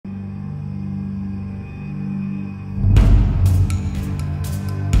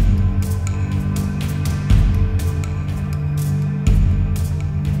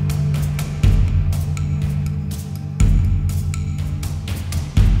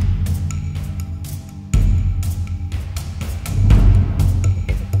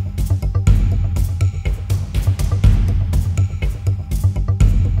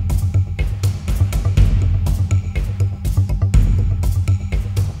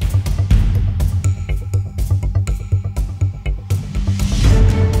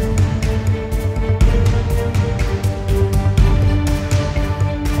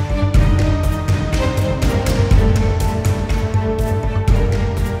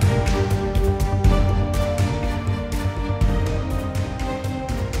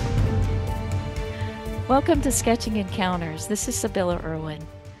Welcome to Sketching Encounters. This is Sibylla Irwin.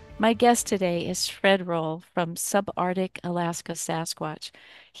 My guest today is Fred Roehl from Subarctic Alaska Sasquatch.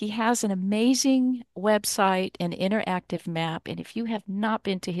 He has an amazing website and interactive map, and if you have not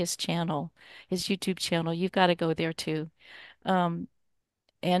been to his channel, his YouTube channel, you've got to go there too. Um,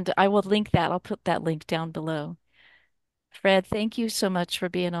 and I will link that. I'll put that link down below. Fred, thank you so much for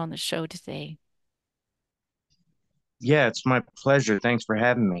being on the show today. Yeah, it's my pleasure. Thanks for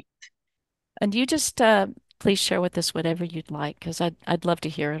having me. And you just please share with us whatever you'd like, because I'd love to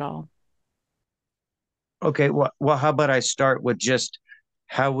hear it all. Okay, well, how about I start with just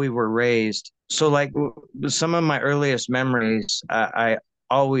how we were raised? So, like, some of my earliest memories, I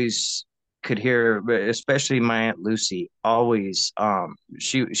always could hear, but especially my Aunt Lucy, always,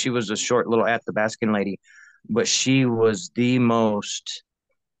 she was a short little at the basking lady, but she was the most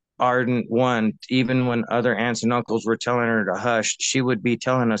ardent one. Even when other aunts and uncles were telling her to hush, she would be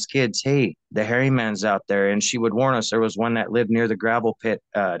telling us kids, "Hey, the hairy man's out there," and she would warn us. There was one that lived near the gravel pit,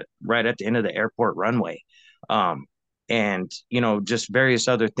 right at the end of the airport runway, um, and just various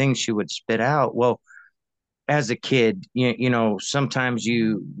other things she would spit out. Well, as a kid, sometimes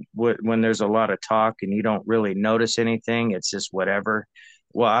when there's a lot of talk and you don't really notice anything, it's just whatever.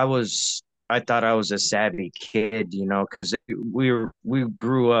 Well, I thought I was a savvy kid, because we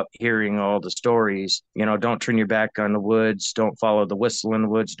grew up hearing all the stories, don't turn your back on the woods, don't follow the whistle in the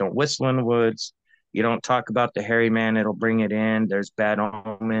woods, don't whistle in the woods, you don't talk about the hairy man, it'll bring it in, there's bad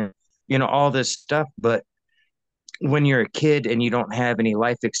omen, all this stuff. But when you're a kid and you don't have any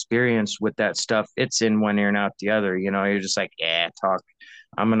life experience with that stuff, it's in one ear and out the other. You're just like, yeah, talk.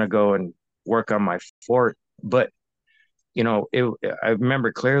 I'm gonna go and work on my fort. But it. I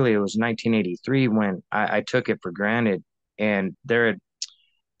remember clearly it was 1983 when I took it for granted. And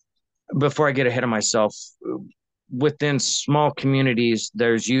before I get ahead of myself, within small communities,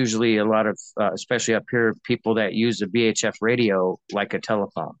 there's usually a lot of, especially up here, people that use a VHF radio like a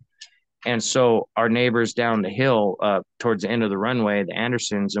telephone. And so our neighbors down the hill, towards the end of the runway, the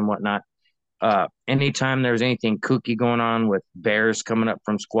Andersons and whatnot, anytime there's anything kooky going on with bears coming up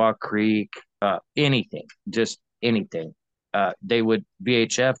from Squaw Creek, anything, just anything, they would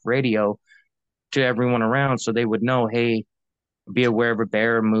VHF radio to everyone around so they would know, hey, be aware of a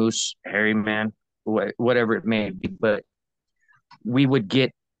bear, moose, hairy man, whatever it may be. But we would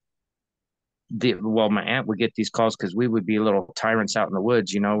get my aunt would get these calls because we would be little tyrants out in the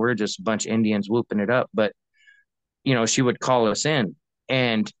woods. We're just a bunch of Indians whooping it up. But she would call us in.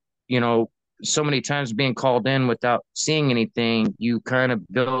 And, you know, so many times being called in without seeing anything, you kind of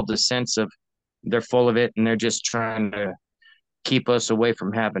build a sense of they're full of it and they're just trying to keep us away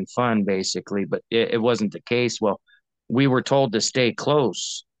from having fun, basically. But it wasn't the case. Well, we were told to stay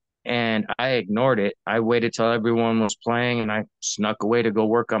close. And I ignored it. I waited till everyone was playing and I snuck away to go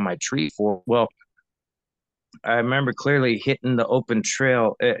work on my tree fort. Well, I remember clearly hitting the open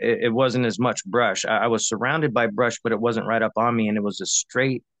trail. It wasn't as much brush. I was surrounded by brush, but it wasn't right up on me. And it was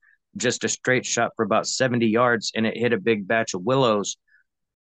just a straight shot for about 70 yards. And it hit a big batch of willows.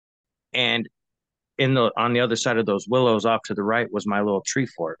 And on the other side of those willows off to the right was my little tree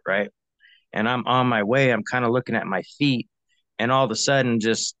fort, right? And I'm on my way. I'm kind of looking at my feet. And all of a sudden,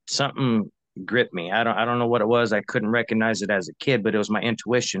 just something gripped me. I don't know what it was. I couldn't recognize it as a kid, but it was my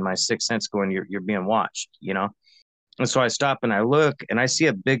intuition, my sixth sense going, you're being watched. And so I stop and I look and I see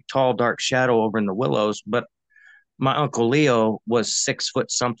a big, tall, dark shadow over in the willows. But my uncle Leo was 6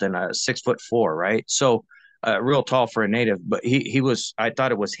 foot something, 6'4", right? So real tall for a native. But he was. I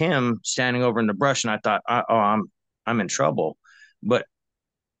thought it was him standing over in the brush, and I thought, oh, I'm in trouble. But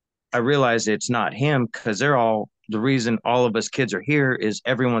I realized it's not him because the reason all of us kids are here is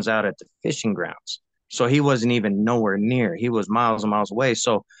everyone's out at the fishing grounds. So he wasn't even nowhere near. He was miles and miles away.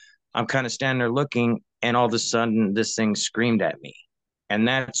 So I'm kind of standing there looking, and all of a sudden this thing screamed at me. And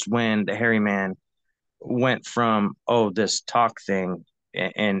that's when the hairy man went from, oh, this talk thing,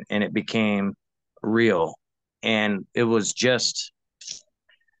 and it became real. And it was just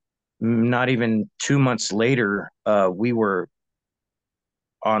not even 2 months later, we were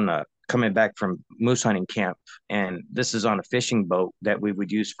on coming back from moose hunting camp, and this is on a fishing boat that we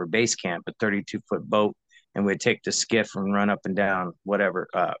would use for base camp, a 32-foot boat, and we'd take the skiff and run up and down whatever,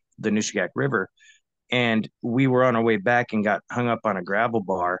 the Nushagak River. And we were on our way back and got hung up on a gravel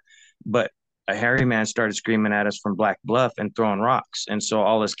bar, but a hairy man started screaming at us from Black Bluff and throwing rocks, and so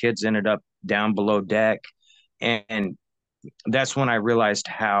all his kids ended up down below deck. And that's when I realized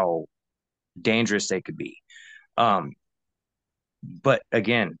how dangerous they could be. um, but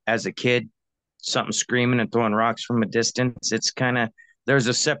again, as a kid, something screaming and throwing rocks from a distance, it's kind of, there's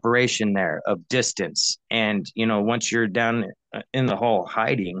a separation there of distance. And, once you're down in the hole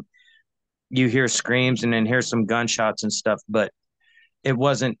hiding, you hear screams and then hear some gunshots and stuff, but it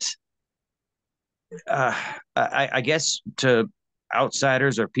wasn't. Uh, I guess to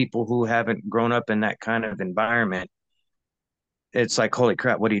outsiders or people who haven't grown up in that kind of environment, it's like, holy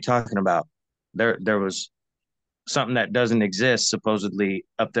crap, what are you talking about? There was something that doesn't exist supposedly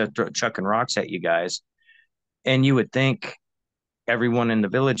up there chucking rocks at you guys, and you would think everyone in the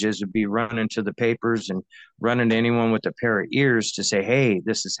villages would be running to the papers and running to anyone with a pair of ears to say, hey,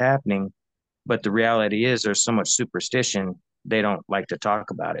 this is happening. But the reality is there's so much superstition, they don't like to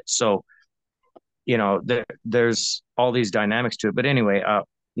talk about it. So, there's all these dynamics to it. But anyway,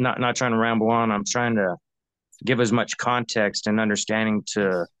 not trying to ramble on. I'm trying to give as much context and understanding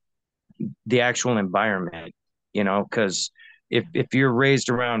to Yes. the actual environment, because if you're raised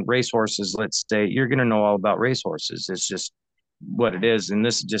around racehorses, let's say, you're going to know all about racehorses. It's just what it is. And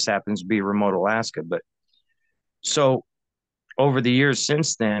this just happens to be remote Alaska. But so over the years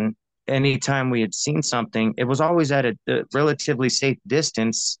since then, anytime we had seen something, it was always at a relatively safe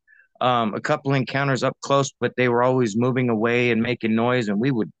distance. A couple encounters up close, but they were always moving away and making noise, and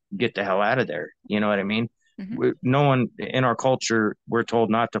we would get the hell out of there. You know what I mean? Hmm. No one in our culture, we're told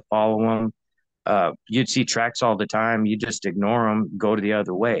not to follow them. You'd see tracks all the time. You just ignore them, go to the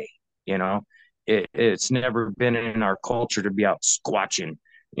other way. You know, it's never been in our culture to be out squatching.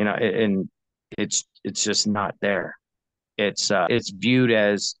 And it's just not there. It's viewed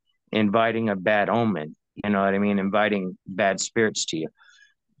as inviting a bad omen. You know what I mean? Inviting bad spirits to you.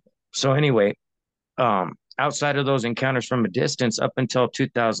 So anyway, outside of those encounters from a distance, up until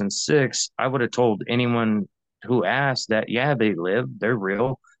 2006, I would have told anyone who asked that, yeah, they live, they're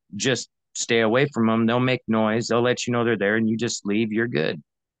real. Just stay away from them. They'll make noise. They'll let you know they're there, and you just leave. You're good.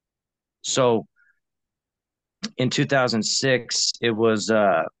 So in 2006, it was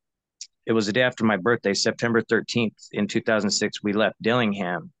the day after my birthday, September 13th in 2006. We left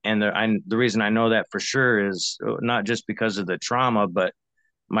Dillingham, and the reason I know that for sure is not just because of the trauma, but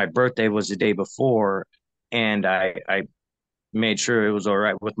my birthday was the day before, and I made sure it was all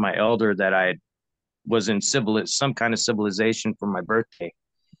right with my elder that I was in some kind of civilization for my birthday.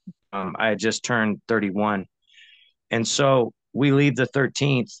 I had just turned 31, and so we leave the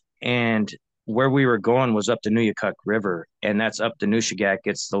 13th, and where we were going was up the Nuyakuk River, and that's up the Nushagak.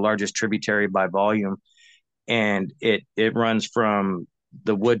 It's the largest tributary by volume, and it runs from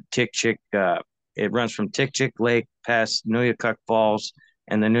the Wood Tikchik. It runs from Tikchik Lake past Nuyakuk Falls,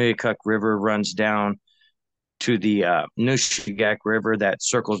 and the Nuyakuk River runs down to the Nushagak River that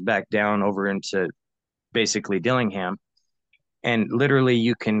circles back down over into basically Dillingham. And literally,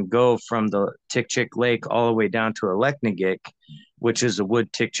 you can go from the Tikchik Lake all the way down to Aleknagik, which is the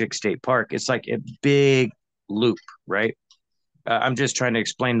Wood Tikchik State Park. It's like a big loop, right? I'm just trying to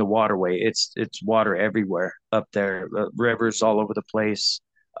explain the waterway. It's water everywhere up there, rivers all over the place.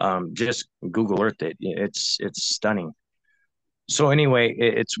 Just Google Earth it. It's stunning. So anyway,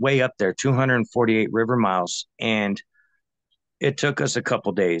 it's way up there, 248 river miles, and it took us a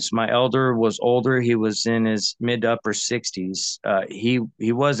couple days. My elder was older; he was in his mid to upper 60s.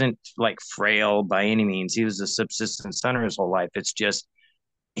 He wasn't like frail by any means. He was a subsistence hunter his whole life. It's just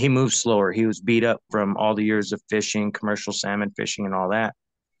he moved slower. He was beat up from all the years of fishing, commercial salmon fishing, and all that.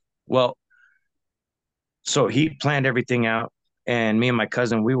 Well, so he planned everything out, and me and my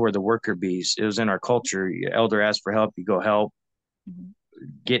cousin, we were the worker bees. It was in our culture. Elder asked for help, you go help. Hmm.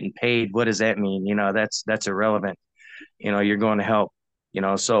 Getting paid, what does that mean? That's irrelevant. You're going to help.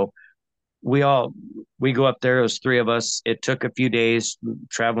 So we all we go up there. It was three of us. It took a few days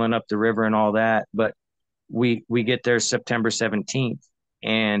traveling up the river and all that, but we get there September 17th,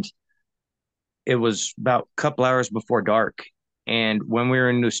 and it was about a couple hours before dark. And when we were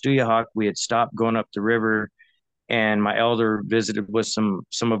in Nustuyahawk, we had stopped going up the river, and my elder visited with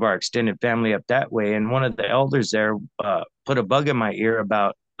some of our extended family up that way. And one of the elders there put a bug in my ear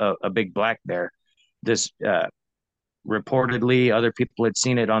about a big black bear. This reportedly, other people had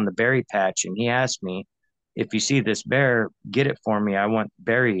seen it on the berry patch, and he asked me, "If you see this bear, get it for me. I want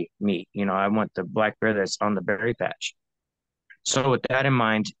berry meat. I want the black bear that's on the berry patch." So with that in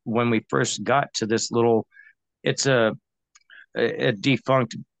mind, when we first got to this little, it's a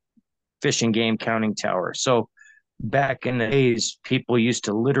defunct fish and game counting tower. So back in the days, people used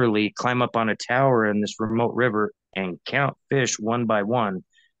to literally climb up on a tower in this remote river and count fish one by one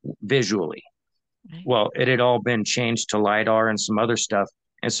visually. Right. Well, it had all been changed to LiDAR and some other stuff.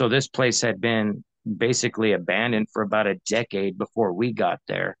 And so this place had been basically abandoned for about a decade before we got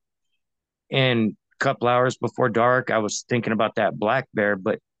there. And a couple hours before dark, I was thinking about that black bear,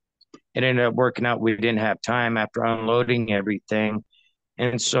 but it ended up working out. We didn't have time after unloading everything.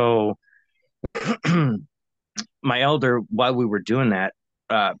 And so my elder, while we were doing that,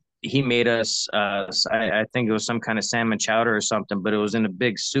 he made us I think it was some kind of salmon chowder or something, but it was in a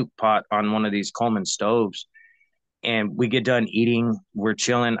big soup pot on one of these Coleman stoves. And we get done eating, we're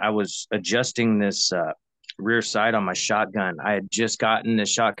chilling. I was adjusting this rear sight on my shotgun. I had just gotten the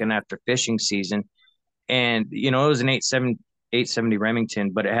shotgun after fishing season, and it was an 870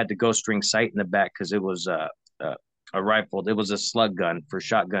 Remington, but it had the ghost string sight in the back because it was a rifle. It was a slug gun for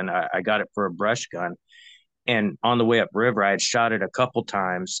shotgun. I got it for a brush gun, and on the way up river, I had shot it a couple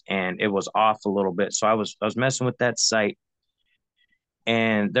times, and it was off a little bit. So I was messing with that sight,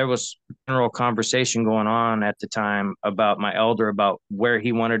 and there was general conversation going on at the time about my elder about where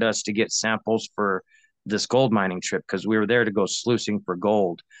he wanted us to get samples for this gold mining trip because we were there to go sluicing for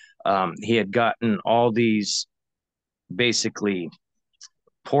gold. He had gotten all these basically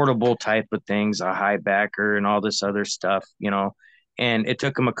portable type of things, a high backer and all this other stuff, and it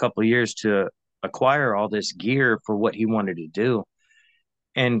took him a couple of years to acquire all this gear for what he wanted to do.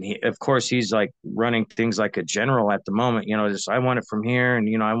 And of course, he's like running things like a general at the moment, just I want it from here,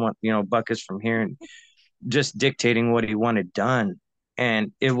 and I want buckets from here, and just dictating what he wanted done.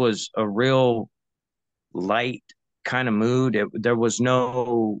 And it was a real light kind of mood. There was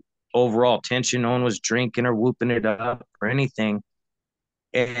no overall tension. No one was drinking or whooping it up or anything.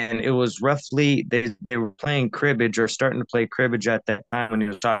 And it was roughly they were playing cribbage or starting to play cribbage at that time when he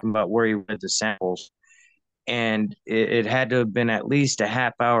was talking about where he wanted the samples. And it had to have been at least a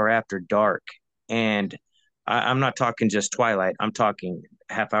half hour after dark. And I'm not talking just twilight. I'm talking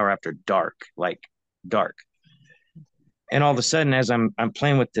half hour after dark, like dark. And all of a sudden, as I'm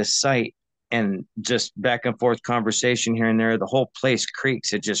playing with this sight and just back and forth conversation here and there, the whole place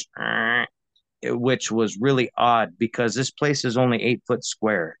creaks. It just, which was really odd because this place is only 8 foot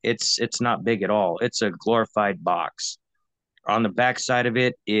square. It's not big at all. It's a glorified box. On the back side of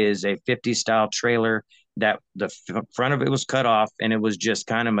it is a 50 style trailer that the front of it was cut off, and it was just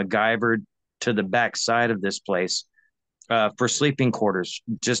kind of MacGyvered to the back side of this place for sleeping quarters,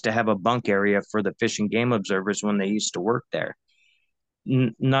 just to have a bunk area for the fish and game observers when they used to work there.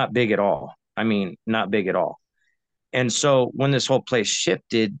 Not big at all. I mean, not big at all. And so when this whole place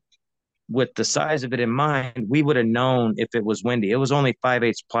shifted, with the size of it in mind, we would have known if it was windy. It was only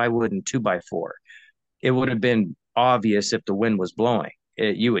 5/8 plywood and 2x4. It would have been obvious if the wind was blowing.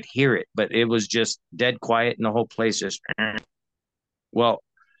 You would hear it, but it was just dead quiet, and the whole place just. Well,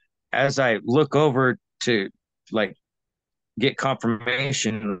 as I look over to like get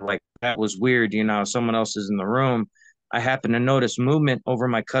confirmation, like that was weird, someone else is in the room. I happen to notice movement over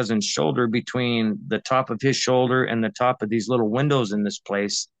my cousin's shoulder between the top of his shoulder and the top of these little windows in this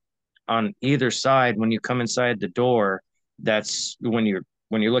place on either side. When you come inside the door, that's when you're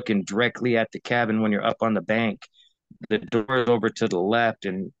looking directly at the cabin when you're up on the bank. The door is over to the left,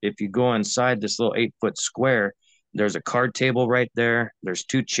 and if you go inside this little 8 foot square, there's a card table right there. There's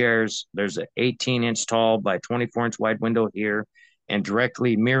two chairs. There's an 18-inch tall by 24-inch wide window here, and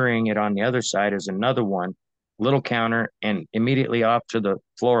directly mirroring it on the other side is another one, little counter, and immediately off to the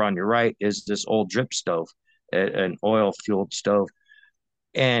floor on your right is this old drip stove, an oil fueled stove.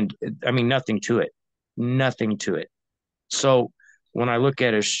 And I mean, nothing to it. So when I look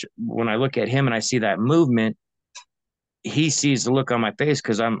at him and I see that movement, he sees the look on my face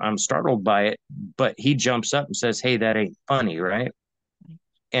because I'm startled by it, but he jumps up and says, "Hey, that ain't funny, right?"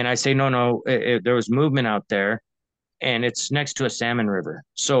 And I say, "No, there was movement out there, and it's next to a salmon river,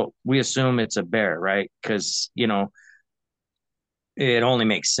 so we assume it's a bear, right? Because it only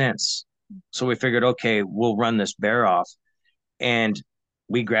makes sense." So we figured, okay, we'll run this bear off, and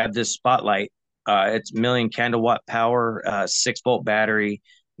we grabbed this spotlight. It's million candle watt power, 6 volt battery,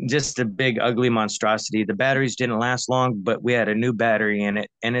 just a big ugly monstrosity. The batteries didn't last long, but we had a new battery in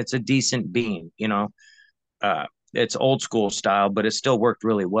it, and it's a decent beam. Uh, it's old school style, but it still worked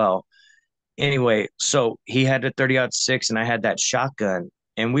really well. Anyway, so he had a 30-06, and I had that shotgun,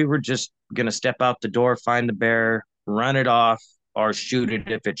 and we were just gonna step out the door, find the bear, run it off, or shoot it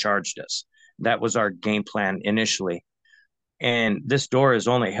if it charged us. That was our game plan initially. And this door is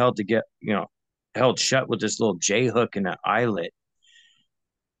only held shut with this little J hook and an eyelet.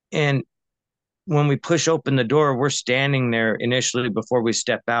 And when we push open the door, we're standing there initially before we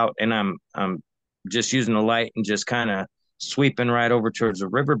step out, and I'm just using the light and just kind of sweeping right over towards the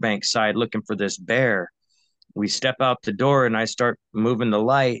riverbank side looking for this bear. We step out the door, and I start moving the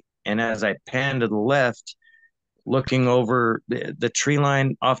light, and as I pan to the left, looking over the tree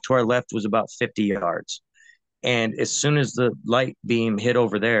line off to our left was about 50 yards. And as soon as the light beam hit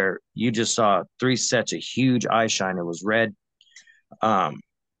over there, you just saw three sets of huge eye shine. It was red. Um,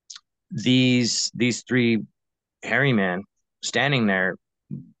 these three hairy men standing there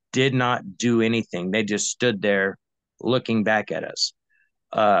did not do anything. They just stood there looking back at us.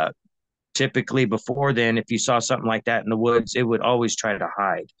 Uh, Typically before then, if you saw something like that in the woods, it would always try to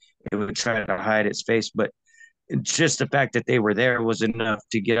hide. It would try to hide its face, but just the fact that they were there was enough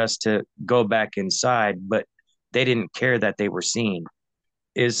to get us to go back inside. But they didn't care that they were seen.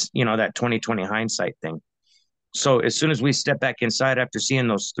 Is that 2020 hindsight thing. So as soon as we stepped back inside after seeing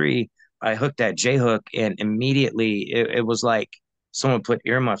those three, I hooked that J hook, and immediately it was like someone put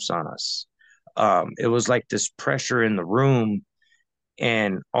earmuffs on us. It was like this pressure in the room,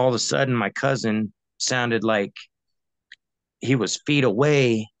 and all of a sudden my cousin sounded like he was feet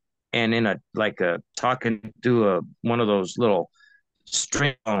away, and in a like a talking through a one of those little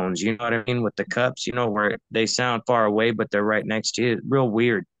string phones, you know what I mean, with the cups, where they sound far away but they're right next to you. Real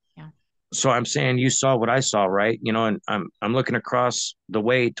weird. Yeah. So I'm saying you saw what I saw, right? And I'm looking across the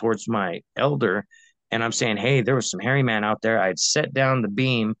way towards my elder, and I'm saying, hey, there was some hairy man out there. I'd set down the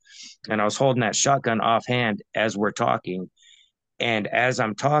beam, and I was holding that shotgun offhand as we're talking. And as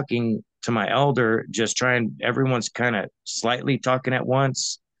I'm talking to my elder, just trying, everyone's kind of slightly talking at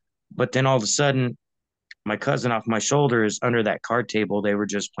once. But then all of a sudden, my cousin off my shoulder is under that card table they were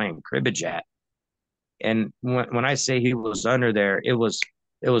just playing cribbage at. And when I say he was under there, it was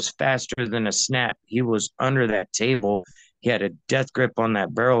faster than a snap. He was under that table. He had a death grip on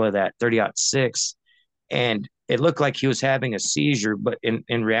that barrel of that 30-06, and it looked like he was having a seizure, but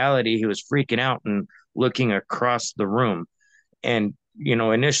in reality, he was freaking out and looking across the room. And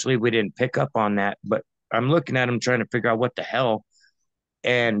initially we didn't pick up on that, but I'm looking at him trying to figure out what the hell.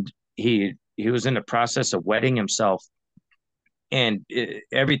 And he was in the process of wetting himself, and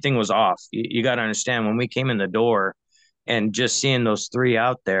everything was off. You got to understand, when we came in the door and just seeing those three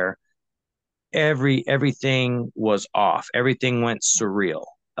out there, everything was off. Everything went Yeah. surreal.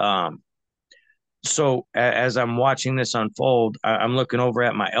 So as I'm watching this unfold, I'm looking over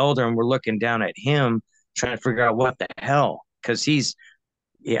at my elder, and we're looking down at him trying to figure out what the hell, because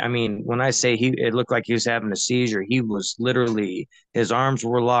yeah, I mean, when I say it looked like he was having a seizure. He was literally, his arms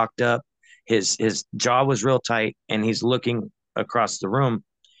were locked up, his jaw was real tight, and he's looking across the room.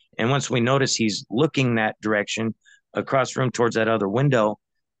 And once we notice he's looking that direction, across the room towards that other window,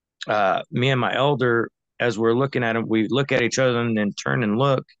 me and my elder, as we're looking at him, we look at each other and then turn and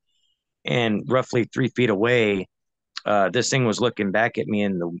look, and roughly 3 feet away, this thing was looking back at me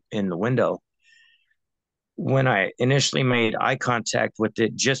in the window. When I initially made eye contact with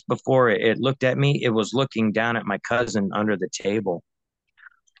it, just before it looked at me, it was looking down at my cousin under the table.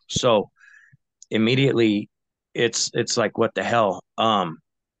 So immediately, it's like, what the hell?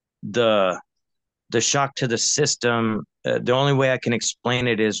 The the shock to the system. The only way I can explain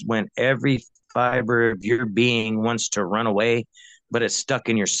it is when every fiber of your being wants to run away, but it's stuck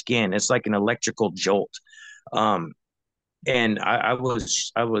in your skin. It's like an electrical jolt. Um, and I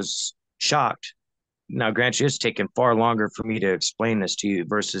was shocked. Now, granted, it's taken far longer for me to explain this to you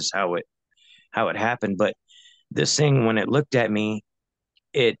versus how it happened. But this thing, when it looked at me,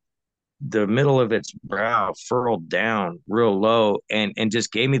 it the middle of its brow furrowed down real low, and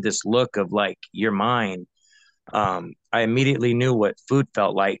just gave me this look of like, you're mine. I immediately knew what food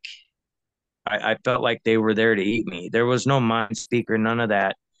felt like. I felt like they were there to eat me. There was no mind speaker, none of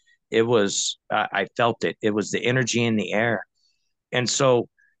that. It was, I felt it. It was the energy in the air. And so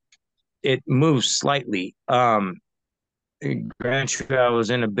it moved slightly. Granted, I was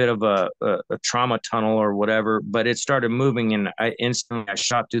in a bit of a trauma tunnel or whatever, but it started moving, and I instantly I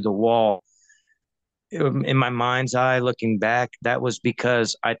shot through the wall. In my mind's eye, looking back, that was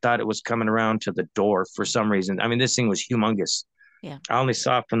because I thought it was coming around to the door for some reason. I mean, this thing was humongous. Yeah. I only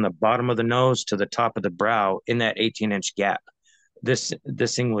saw from the bottom of the nose to the top of the brow in that 18-inch gap. This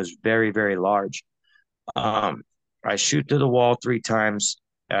thing was very, very large. Um, I shoot through the wall 3 times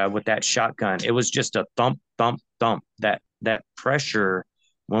with that shotgun. It was just a thump, thump, thump. That pressure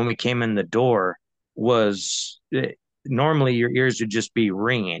when we came in the door was normally your ears would just be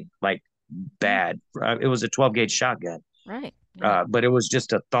ringing like Yeah. bad. It was a 12 gauge shotgun, Right. Yeah. but it was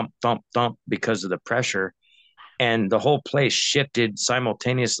just a thump, thump, thump because of the pressure, and the whole place shifted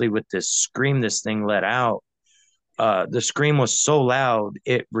simultaneously with this scream this thing let out. The scream was so loud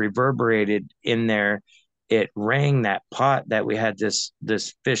it reverberated in there. It rang that pot that we had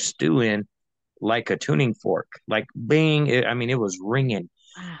this fish stew in like a tuning fork, like bing. I mean, it was ringing.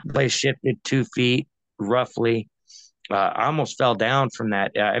 Wow. The place shifted 2 feet roughly. I almost fell down from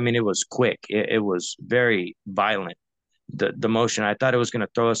that. I mean, it was quick. It was very violent. The motion. I thought it was going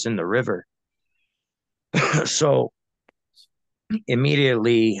to throw us in the river. So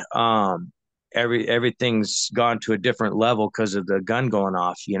immediately, everything's gone to a different level because of the gun going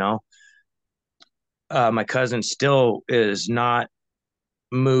off. My cousin still is not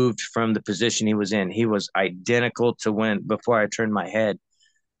moved from the position he was in. He was identical to when before I turned my head.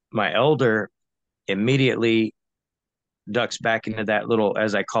 my elder immediately ducks back into that little,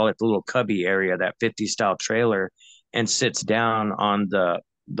 as I call it, the little cubby area, that 50 style trailer, and sits down on the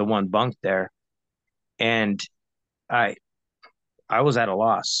one bunk there. And I I was at a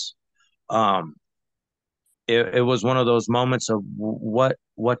loss. Um, it was one of those moments of what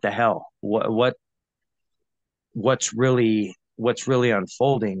the hell? What's really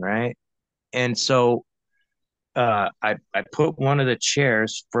unfolding, right? And so I put one of the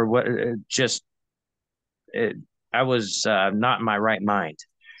chairs for what just it, I was not in my right mind,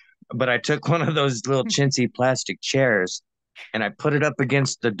 but I took one of those little chintzy plastic chairs and I put it up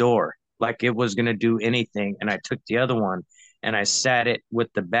against the door like it was going to do anything. And I took the other one and I sat it with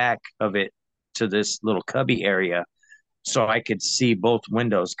the back of it to this little cubby area so I could see both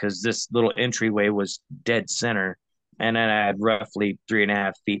windows because this little entryway was dead center. And then I had roughly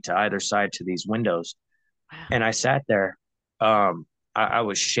 3.5 feet to either side to these windows. Wow. And I sat there. I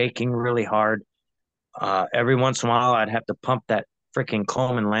was shaking really hard. Every once in a while, I'd have to pump that freaking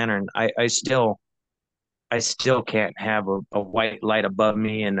Coleman lantern. I still can't have a white light above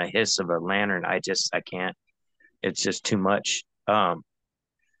me and the hiss of a lantern. I can't. It's just too much.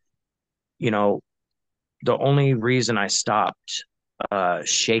 You know, the only reason I stopped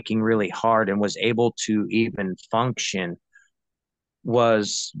shaking really hard and was able to even function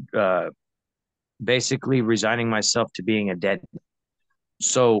was basically resigning myself to being a dead.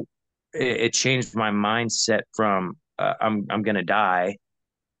 So it changed my mindset from I'm gonna die,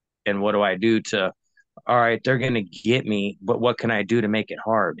 and what do I do to all right, they're gonna get me, but what can I do to make it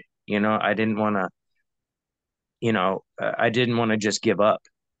hard? I didn't want to, I didn't want to just give up.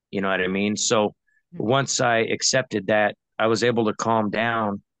 You know what I mean? So once I accepted that, I was able to calm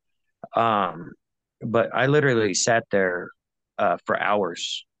down. Um, but I literally sat there for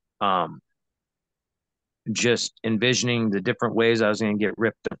hours, um, just envisioning the different ways I was going to get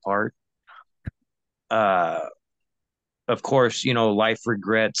ripped apart. Uh, of course, life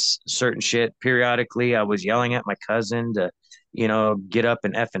regrets certain shit. Periodically, I was yelling at my cousin to, get up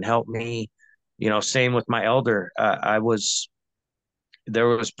and F and help me. Same with my elder. There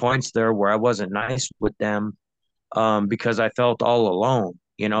was points there where I wasn't nice with them because I felt all alone,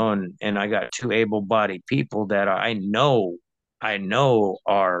 and I got two able-bodied people that I know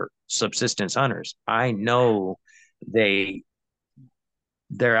are subsistence hunters. I know they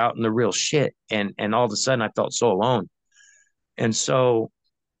they're out in the real shit, and all of a sudden I felt so alone. And so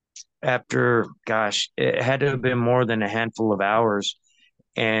after, gosh, it had to have been more than a handful of hours,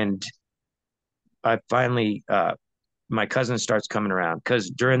 and I finally my cousin starts coming around because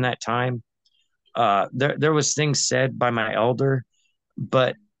during that time there was things said by my elder,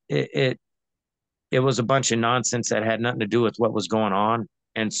 but it, it it was a bunch of nonsense that had nothing to do with what was going on.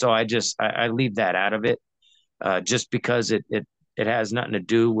 And so I leave that out of it, just because it has nothing to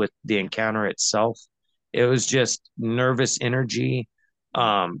do with the encounter itself. It was just nervous energy,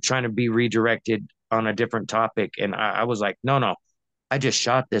 trying to be redirected on a different topic. And I was like, no, no, I just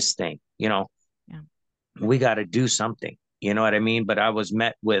shot this thing. Yeah. We got to do something. You know what I mean? But I was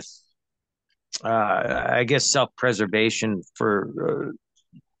met with, I guess, self-preservation for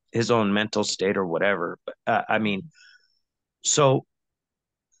his own mental state or whatever. But I mean, so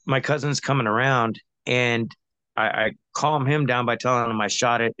my cousin's coming around, and I calm him down by telling him I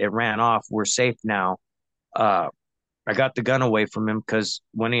shot it. It ran off. We're safe now. Uh, I got the gun away from him because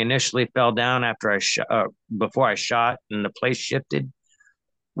when he initially fell down before I shot and the place shifted,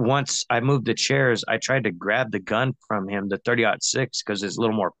 once I moved the chairs, I tried to grab the gun from him, the 30-06, because it's a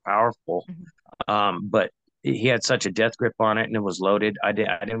little more powerful. Mhm. But he had such a death grip on it and it was loaded. I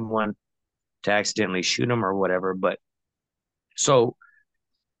didn't want to accidentally shoot him or whatever. But so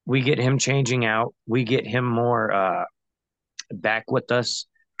we get him changing out. We get him more back with us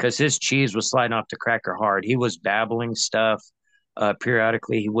because his cheese was sliding off the cracker hard. He was babbling stuff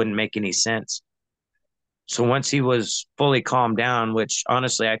periodically. He wouldn't make any sense. So once he was fully calmed down, which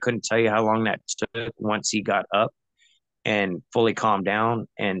honestly I couldn't tell you how long that took, once he got up and fully calmed down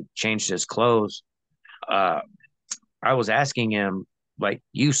and changed his clothes, uh, I was asking him, like,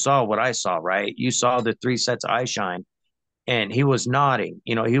 you saw what I saw, right? You saw the three sets of eye shine. And he was nodding.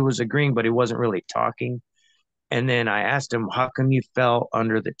 He was agreeing, but he wasn't really talking. And then I asked him, how come you fell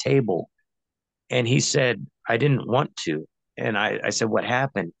under the table? And he said, I didn't want to. And I said, what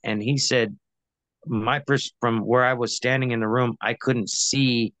happened? And he said, from where I was standing in the room, I couldn't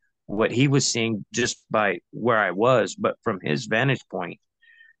see what he was seeing just by where I was. But from his vantage point,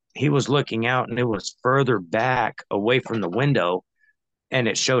 he was looking out and it was further back away from the window and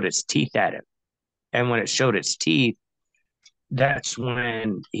it showed its teeth at him. And when it showed its teeth, that's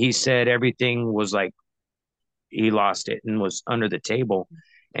when he said everything was like he lost it and was under the table.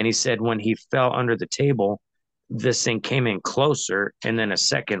 And he said when he fell under the table, this thing came in closer, and then a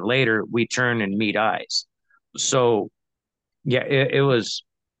second later we turn and meet eyes. So yeah, it was.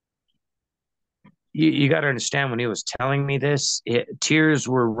 You got to understand when he was telling me this, tears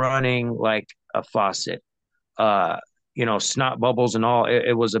were running like a faucet. Uh, snot bubbles and all.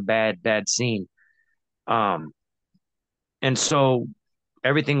 It was a bad scene. Um, and so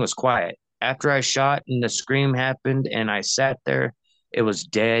everything was quiet. After I shot and the scream happened and I sat there, it was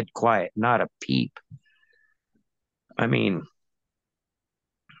dead quiet, not a peep. I mean,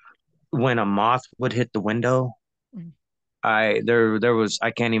 when a moth would hit the window, Mm. there was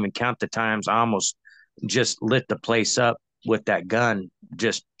I can't even count the times I almost just lit the place up with that gun,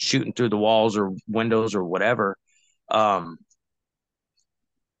 just shooting through the walls or windows or whatever. Um,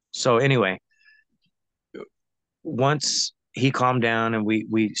 so anyway, once he calmed down and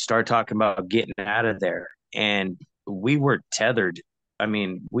we started talking about getting out of there, and we were tethered. I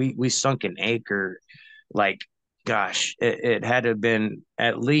mean, we sunk an anchor, like, gosh, it had to have been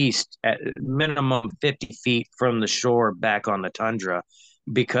at least at minimum 50 feet from the shore back on the tundra,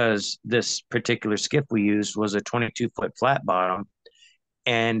 because this particular skiff we used was a 22-foot flat bottom,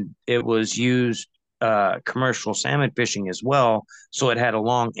 and it was used commercial salmon fishing as well. So it had a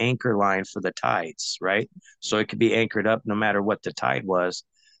long anchor line for the tides, right? So it could be anchored up no matter what the tide was.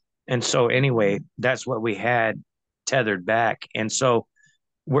 And so anyway, that's what we had tethered back. And so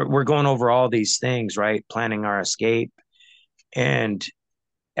we're going over all these things, right? Planning our escape. And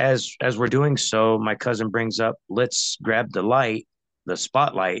as we're doing so, my cousin brings up, let's grab the light, the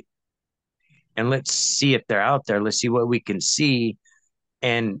spotlight, and let's see if they're out there. Let's see what we can see.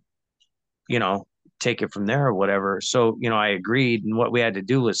 And you know, take it from there or whatever. So, I agreed. And what we had to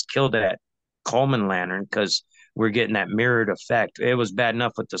do was kill that Coleman lantern because we're getting that mirrored effect. It was bad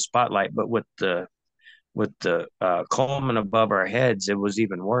enough with the spotlight, but with the Coleman above our heads, it was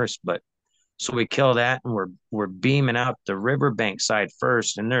even worse. But so we kill that and we're beaming out the riverbank side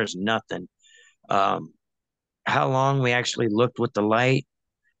first, and there's nothing. Um, how long we actually looked with the light,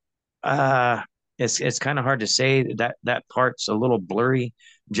 uh, it's kind of hard to say. That part's a little blurry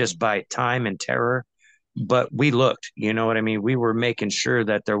just by time and terror, but we looked, you know what I mean? We were making sure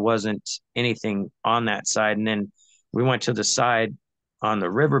that there wasn't anything on that side. And then we went to the side on the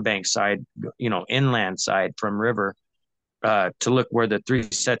riverbank side, inland side from river, to look where the three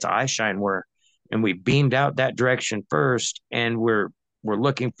sets of eye shine were. And we beamed out that direction first, and we're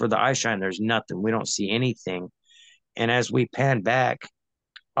looking for the eye shine. There's nothing. We don't see anything. And as we pan back,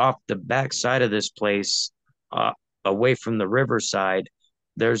 off the back side of this place, uh, away from the riverside,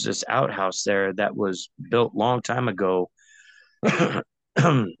 there's this outhouse there that was built long time ago.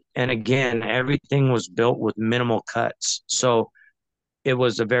 And again, everything was built with minimal cuts. So it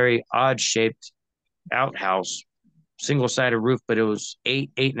was a very odd shaped outhouse, single sided roof, but it was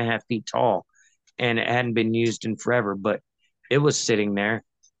 8.5 feet tall, and it hadn't been used in forever, but it was sitting there.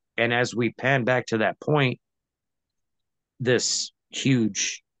 And as we pan back to that point, this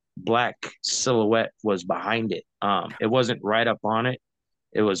huge black silhouette was behind it. It wasn't right up on it.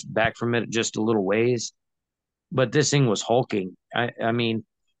 It was back from it just a little ways, but this thing was hulking. I mean,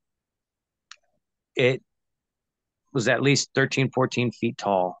 it was at least 13, 14 feet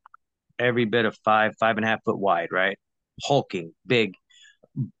tall, every bit of 5.5 foot wide, right? Hulking, big.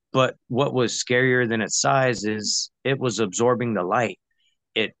 But what was scarier than its size is it was absorbing the light.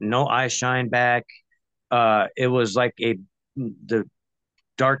 It no eye shine back. It was like the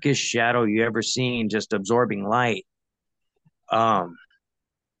darkest shadow you ever seen, just absorbing light. Um,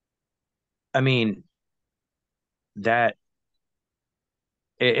 I mean, that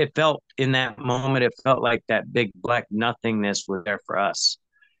it felt in that moment, it felt like that big black nothingness was there for us.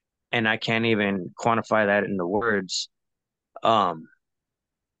 And I can't even quantify that in the words, um,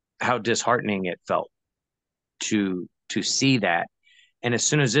 how disheartening it felt to see that. And as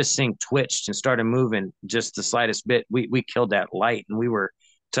soon as this thing twitched and started moving just the slightest bit, we killed that light, and we were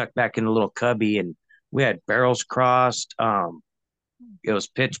tucked back in a little cubby, and we had barrels crossed. It was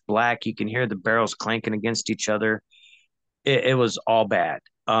pitch black. You can hear the barrels clanking against each other. It was all bad.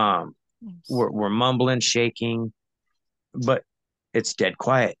 Yes. We're mumbling, shaking, but it's dead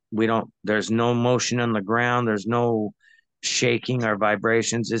quiet. There's no motion on the ground. There's no shaking or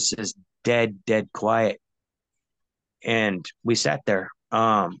vibrations. It's just dead quiet. And we sat there.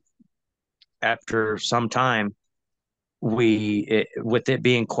 After some time, with it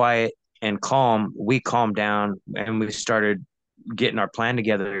being quiet and calm, we calmed down and we started getting our plan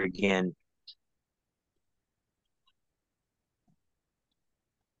together again.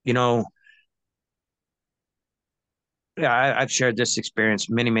 You know, yeah, I've shared this experience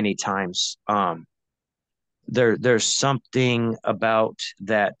many, many times. there's something about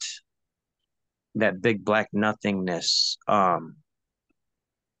that big black nothingness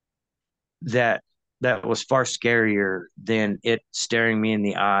that that was far scarier than it staring me in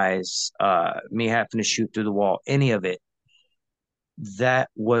the eyes, me having to shoot through the wall, any of it. That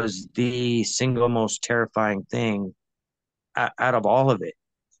was the single most terrifying thing out of all of it.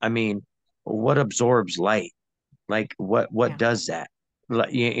 I mean, what absorbs light? Like what Yeah. does that?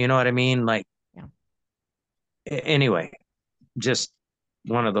 Like, you know what I mean? Like Yeah. anyway, just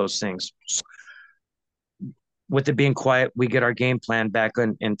one of those things. With it being quiet, we get our game plan back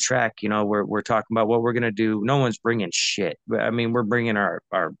in track. You know, we're talking about what we're gonna do. No one's bringing shit. I mean, we're bringing our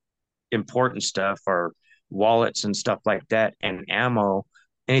important stuff, our wallets and stuff like that, and ammo.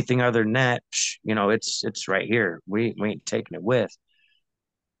 Anything other than that, you know, it's right here. We ain't taking it with.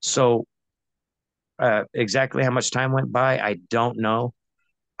 So exactly how much time went by, I don't know.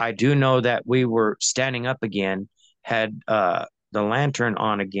 I do know that we were standing up again, had the lantern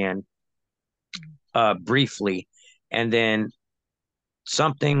on again, briefly, and then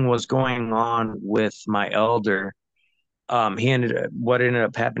something was going on with my elder. What ended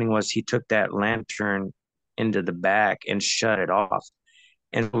up happening was he took that lantern into the back and shut it off.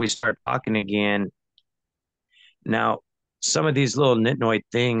 And we start talking again. Now, some of these little nitnoid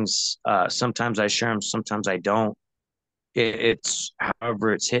things, sometimes I share them, sometimes I don't. It's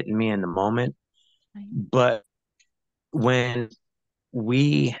however it's hitting me in the moment. Right. But when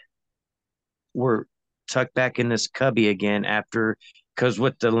we were tucked back in this cubby again after, because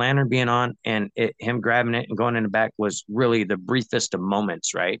with the lantern being on and him grabbing it and going in the back was really the briefest of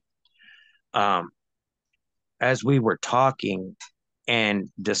moments, right? Um, as we were talking and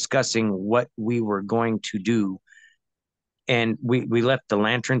discussing what we were going to do, and we left the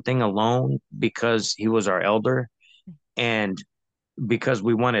lantern thing alone because he was our elder, and because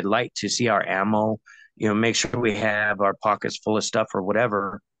we wanted light to see our ammo, you know, make sure we have our pockets full of stuff or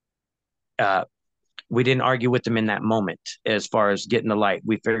whatever. Uh, we didn't argue with them in that moment as far as getting the light.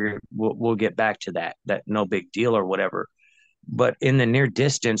 We figured we'll get back to that no big deal or whatever. But in the near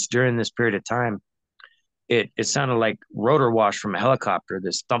distance during this period of time, it sounded like rotor wash from a helicopter,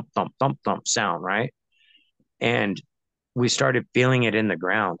 this thump thump thump thump sound, right? And we started feeling it in the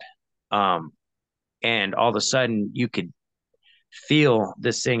ground. Um, and all of a sudden you could feel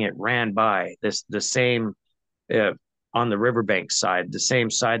this thing. It ran by this the same uh, on the riverbank side, the same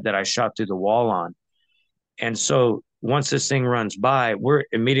side that I shot through the wall on. And so once this thing runs by, we're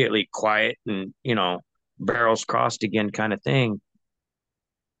immediately quiet and, you know, barrels crossed again kind of thing.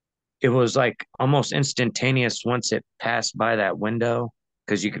 It was like almost instantaneous once it passed by that window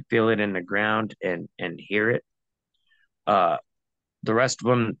because you could feel it in the ground and hear it. Uh, the rest of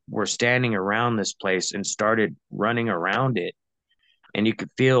them were standing around this place and started running around it, and you could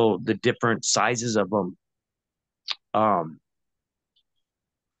feel the different sizes of them. Um,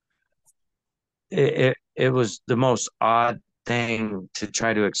 it was the most odd thing to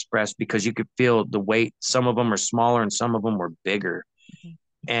try to express because you could feel the weight. Some of them are smaller and some of them were bigger, Mhm.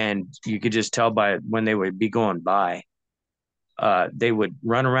 and you could just tell by when they would be going by. They would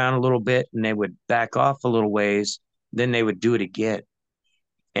run around a little bit and they would back off a little ways, then they would do it again.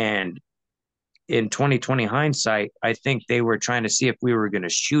 And in 2020 hindsight, I think they were trying to see if we were going to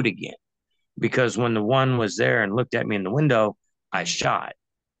shoot again because when the one was there and looked at me in the window, I Mm. shot,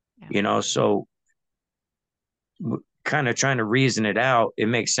 Yeah. you know, so kind of trying to reason it out. It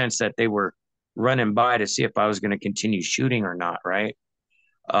makes sense that they were running by to see if I was going to continue shooting or not, right?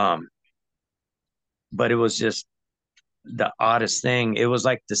 Um, but it was just the oddest thing. It was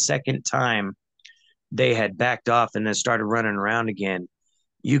like the second time they had backed off and then started running around again.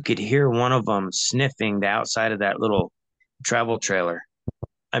 You could hear one of them sniffing the outside of that little travel trailer.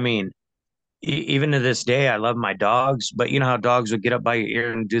 I mean, even to this day, I love my dogs, but you know how dogs would get up by your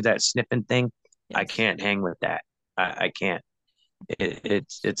ear and do that sniffing thing? I Yes. can't hang with that. I can't.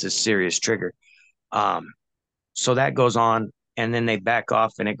 It's a serious trigger. Um, so that goes on, and then they back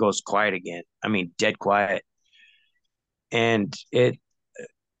off, and it goes quiet again. I mean, dead quiet. And it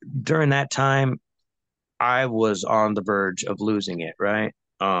during that time, I was on the verge of losing it, right?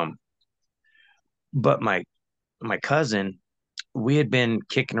 But my cousin, we had been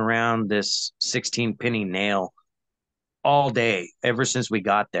kicking around this 16 penny nail all day ever since we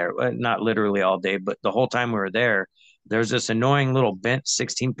got there. Not literally all day, but the whole time we were there, there's this annoying little bent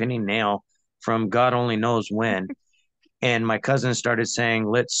 16 penny nail from God only knows when. And my cousin started saying,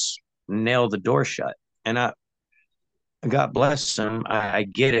 let's nail the door shut. And God bless him, I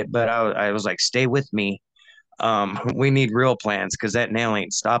get it, but I was like, stay with me. We need real plans because that nail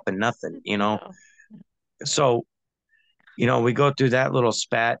ain't stopping nothing, you know? No. So, you know, we go through that little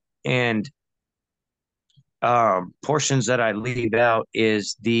spat and portions that I leave out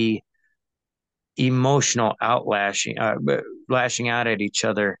is the emotional outlashing, lashing out at each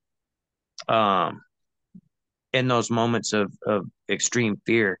other, um, in those moments of extreme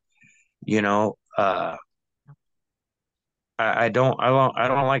fear. You know, I don't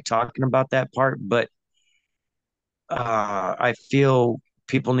like talking about that part, but I feel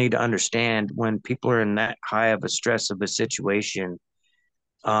people need to understand when people are in that high of a stress of a situation.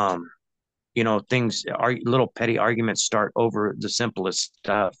 Um, things are little petty arguments start over the simplest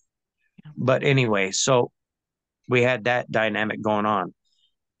stuff. Yeah. But anyway, so we had that dynamic going on.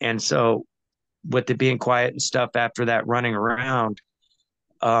 And so with it being quiet and stuff after that running around,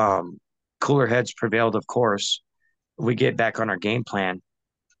 um, cooler heads prevailed, of course. We get back on our game plan,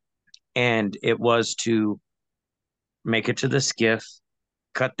 and it was to make it to the skiff,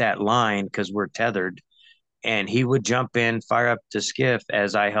 cut that line because we're tethered, and he would jump in, fire up the skiff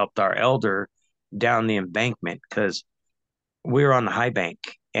as I helped our elder down the embankment because we were on the high bank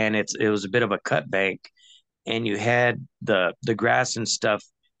and it was a bit of a cut bank, and you had the grass and stuff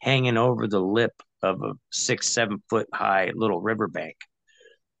hanging over the lip of a 6 7 foot high little riverbank,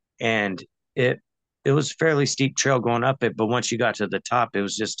 and it it was fairly steep trail going up it, but once you got to the top, it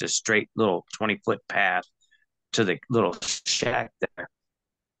was just a straight little 20-foot path to the little shack there.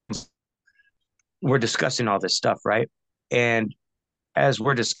 We're discussing all this stuff, right? And as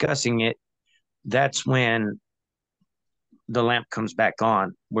we're discussing it, that's when the lamp comes back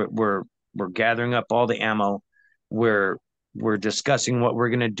on. We're gathering up all the ammo. We're we're discussing what we're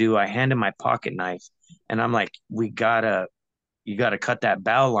gonna do. I hand him my pocket knife, and I'm like, you gotta cut that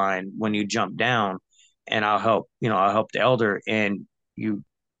bow line when you jump down, and I'll help the elder, and you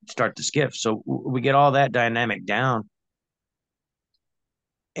start the skiff. So we get all that dynamic down,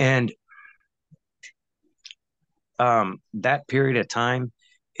 and that period of time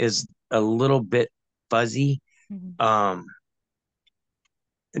is a little bit fuzzy, Mhm. um,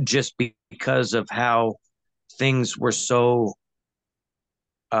 just because of how things were so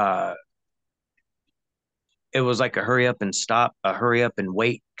uh it was like a hurry up and stop, a hurry up and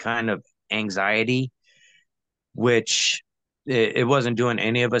wait kind of anxiety, which it wasn't doing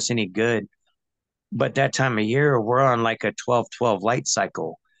any of us any good. But that time of year, we're on like a 12-12 light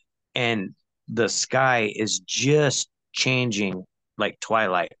cycle, and the sky is just changing like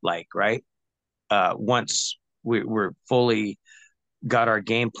twilight, like, right? Once we're fully got our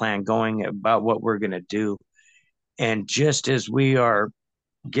game plan going about what we're going to do. And just as we are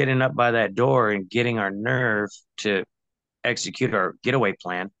getting up by that door and getting our nerve to execute our getaway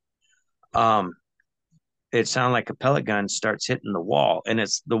plan, um, it sounded like a pellet gun starts hitting the wall, and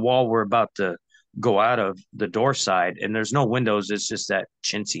it's the wall we're about to go out of the door side, and there's no windows. It's just that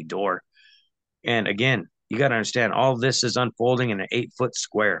chintzy door. And again, you got to understand, all of this is unfolding in an 8 foot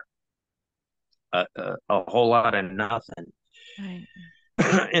square, a whole lot of nothing. Right.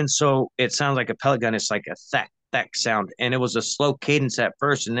 And so it sounds like a pellet gun. It's like a thack, thack sound. And it was a slow cadence at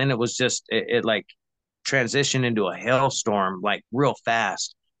first. And then it was just, it like transitioned into a hailstorm, like real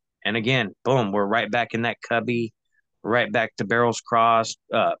fast. And again, boom, we're right back in that cubby, right back to barrels crossed,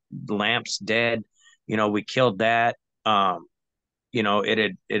 lamps dead. We killed that. Um,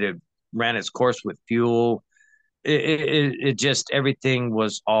 it had ran its course with fuel. It just, everything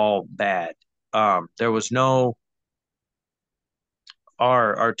was all bad. There was no,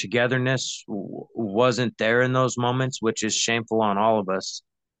 our togetherness wasn't there in those moments, which is shameful on all of us.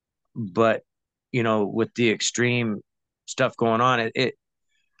 But with the extreme stuff going on, it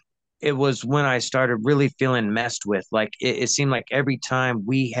was when I started really feeling messed with. Like it seemed like every time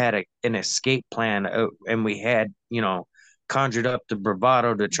we had an escape plan, and we had conjured up the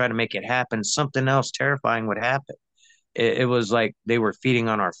bravado to try to make it happen, something else terrifying would happen. It was like they were feeding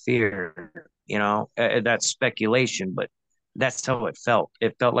on our fear. That's speculation, but that's how it felt.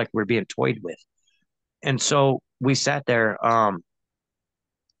 It felt like we are being toyed with. And so we sat there.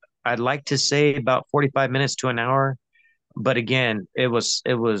 I'd like to say about 45 minutes to an hour, but again, it was,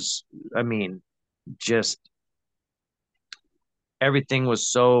 I mean, just everything was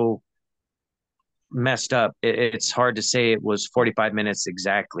so messed up. It's hard to say it was 45 minutes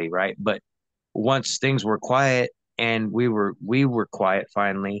exactly, right? But once things were quiet and we were quiet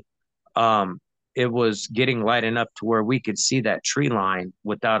finally, um, it was getting light enough to where we could see that tree line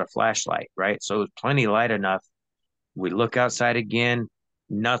without a flashlight, right? So it was plenty light enough. We look outside again,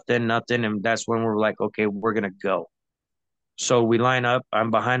 nothing, nothing, and that's when we're like, okay, we're gonna go. So we line up.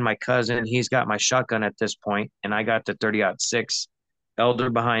 I'm behind my cousin. He's got my shotgun at this point, and I got the 30-06 Elder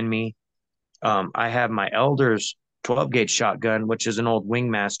behind me. I have my Elder's 12 gauge shotgun, which is an old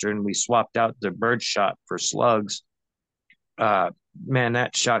Wingmaster, and we swapped out the bird shot for slugs. man,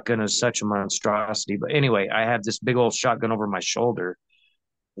 that shotgun is such a monstrosity. But anyway, I have this big old shotgun over my shoulder.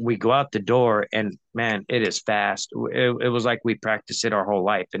 We go out the door, and man, it is fast. It was like we practiced it our whole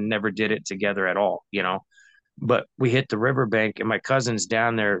life and never did it together at all, you know. But we hit the riverbank, and my cousin's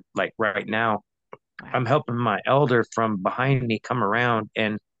down there like right now. Wow. I'm helping my elder from behind me come around,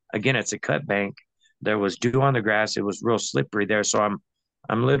 and again, it's a cut bank. There was dew on the grass. It was real slippery there, so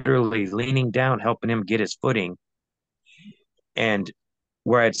I'm literally leaning down, helping him get his footing. And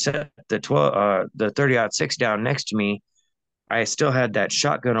where I'd set the 30-06 down next to me, I still had that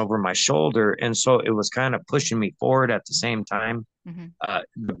shotgun over my shoulder, and so it was kind of pushing me forward at the same time. Hmm.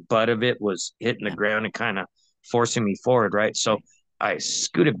 The butt of it was hitting the Yeah. ground and kind of forcing me forward, right? So Right. I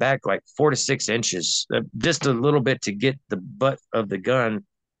scooted back like 4 to 6 inches, just a little bit to get the butt of the gun,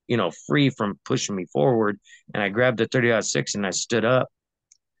 free from pushing me forward. And I grabbed the 30-06 and I stood up.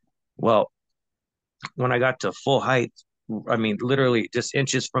 Well, when I got to full height, I mean, literally just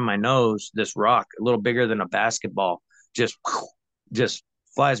inches from my nose, this rock, a little bigger than a basketball, just just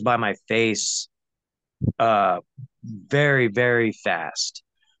flies by my face, uh, very, very fast.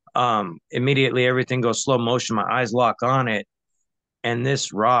 Immediately everything goes slow motion. My eyes lock on it, and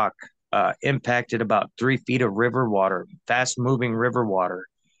this rock impacted about 3 feet of river water, fast moving river water,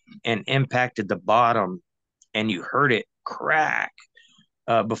 and impacted the bottom, and you heard it crack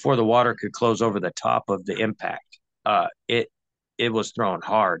before the water could close over the top of the impact. It was thrown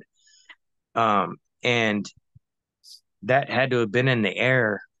hard, and that had to have been in the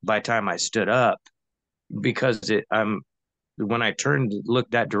air by the time I stood up because it. When I turned to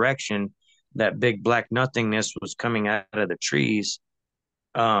look that direction, that big black nothingness was coming out of the trees.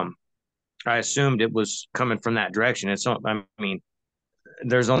 Um, I assumed it was coming from that direction. I mean,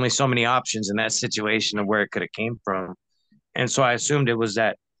 there's only so many options in that situation of where it could have came from, and so I assumed it was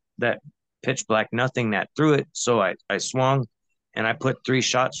that pitch black nothing that threw it. So I swung, and I put 3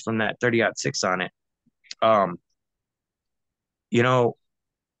 shots from that 30-06 on it. Um, you know,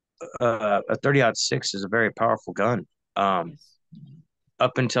 a 30-06 is a very powerful gun. Um, Yes.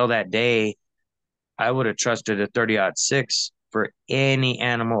 Up until that day, I would have trusted a 30-06 for any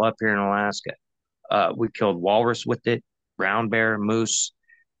animal up here in Alaska. We killed walrus with it, brown bear, moose,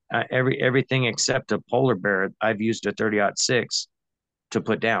 everything except a polar bear. I've used a 30-06 to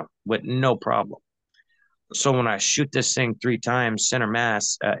put down with no problem. So when I shoot this thing 3 times center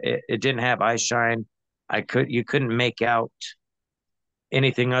mass, it didn't have eye shine. You couldn't make out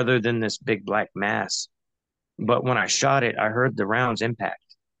anything other than this big black mass. But when I shot it, I heard the rounds impact.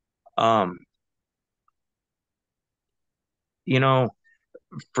 Um, you know,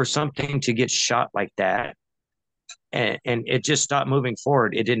 for something to get shot like that, and it just stopped moving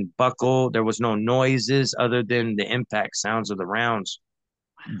forward. It didn't buckle. There was no noises other than the impact sounds of the rounds.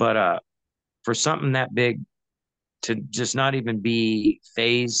 But for something that big to just not even be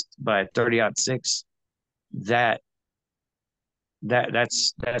phased by 30-06, that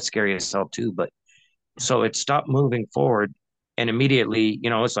that's scary as hell too. But so it stopped moving forward, and immediately,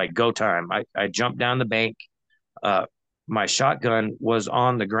 it's like go time. I jumped down the bank. Uh, my shotgun was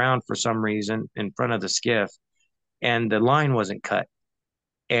on the ground for some reason in front of the skiff, and the line wasn't cut.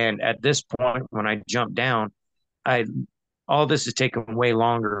 And at this point, when I jumped down, I all this is taking way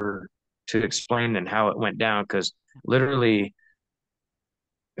longer to explain than how it went down because literally,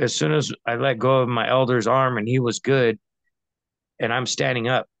 as soon as I let go of my elder's arm and he was good, and I'm standing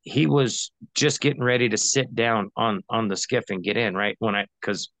up, he was just getting ready to sit down on the skiff and get in right when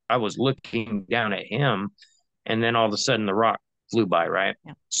because I was looking down at him, and then all of a sudden the rock flew by, right?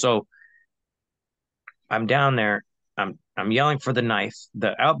 Yeah. So I'm down there. I'm yelling for the knife.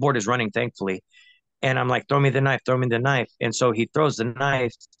 The outboard is running, thankfully, and I'm like, throw me the knife. And so he throws the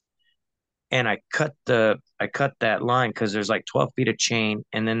knife, and I cut that line because there's like 12 feet of chain,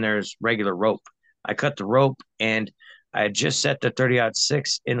 and then there's regular rope. I cut the rope, and I had just set the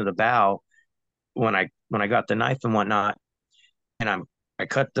 30-06 into the bow when I got the knife and whatnot, and I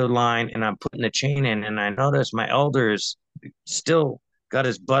cut the line and I'm putting the chain in, and I noticed my elder's still got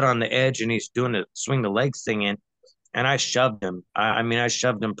his butt on the edge and he's doing the swing the legs thing in, and I shoved him. I mean, I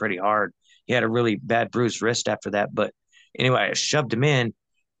shoved him pretty hard. He had a really bad bruised wrist after that, but anyway, I shoved him in,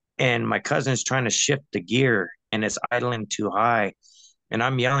 and my cousin's trying to shift the gear and it's idling too high, and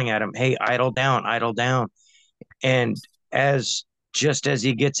I'm yelling at him, "Hey, idle down, idle down!" And as just as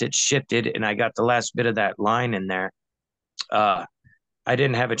he gets it shifted, and I got the last bit of that line in there, uh, I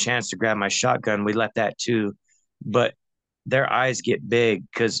didn't have a chance to grab my shotgun. We left that too, but their eyes get big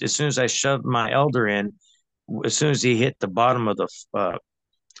because as soon as I shoved my elder in, as soon as he hit the bottom of the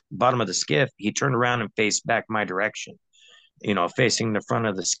skiff, he turned around and faced back my direction. Facing the front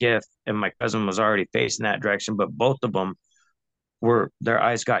of the skiff, and my cousin was already facing that direction. But both of them were their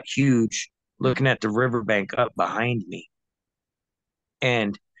eyes got huge Mm. looking at the riverbank up behind me.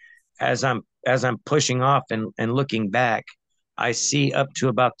 And as I'm pushing off and looking back, I see up to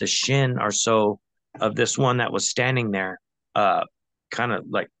about the shin or so of this one that was standing there, uh, kind of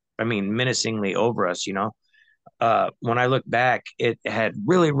like, I mean, menacingly over us, you know. When I look back, it had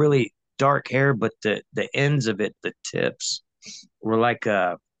really, really dark hair, but the ends of it, the tips, were like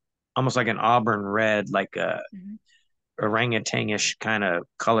almost like an auburn red, like a Mhm. orangutangish kind of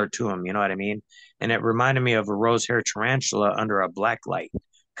color to them. You know what I mean? And it reminded me of a rose hair tarantula under a black light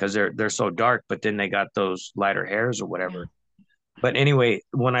because they're so dark, but then they got those lighter hairs or Yeah. whatever. But anyway,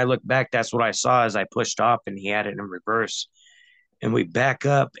 when I look back, that's what I saw as I pushed off, and he had it in reverse. And we back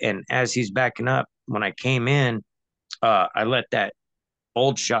up, and as he's backing up, when I came in, I let that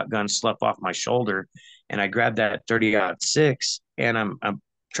old shotgun slip off my shoulder, and I grabbed that 30-06, and I'm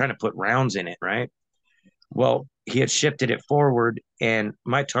trying to put rounds in it, right? Well, he had shifted it forward, and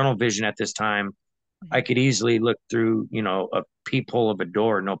my tunnel vision at this time, I Mhm. could easily look through, a peephole of a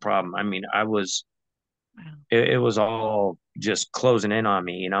door, no problem. I mean, Wow. it was all just closing in on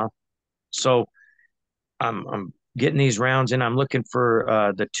me, you know. So I'm getting these rounds in. I'm looking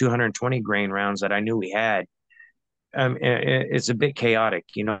for the 220 grain rounds that I knew we had. It's a bit chaotic,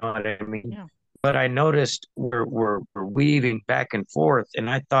 you know what I mean? Yeah. But I noticed we're weaving back and forth, and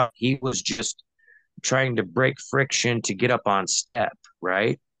I thought he was just trying to break friction to get up on step,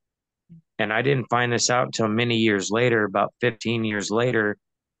 right? And I didn't find this out until many years later, about 15 years later.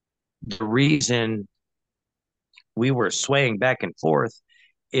 The reason we were swaying back and forth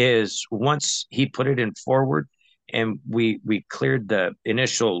is once he put it in forward and we cleared the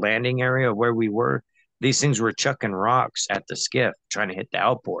initial landing area where we were, these things were chucking rocks at the skiff trying to hit the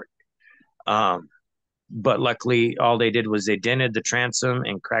outboard. Um, but luckily, all they did was they dented the transom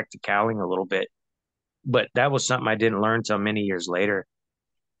and cracked the cowling a little bit. But that was something I didn't learn until many years later.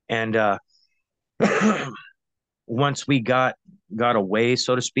 And once we got away,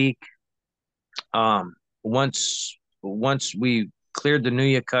 so to speak, um, once we cleared the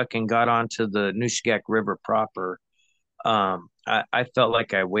Nuyakuk and got onto the Nushagak River proper, I felt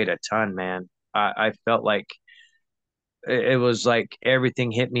like I weighed a ton, man. I felt like it was like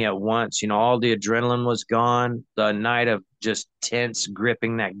everything hit me at once. You know, all the adrenaline was gone. The night of just tense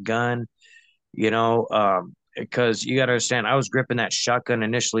gripping that gun, because you got to understand, I was gripping that shotgun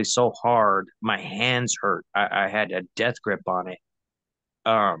initially so hard, my hands hurt. I had a death grip on it.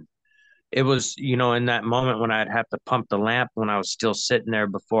 Um, it was, in that moment when I'd have to pump the lamp when I was still sitting there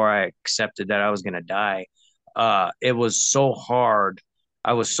before I accepted that I was going to die. It was so hard.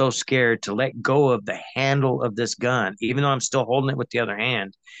 I was so scared to let go of the handle of this gun, even though I'm still holding it with the other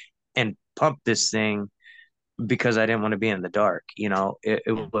hand, and pump this thing because I didn't want to be in the dark. It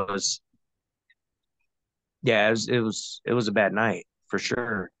Yeah. was, yeah, it was a bad night for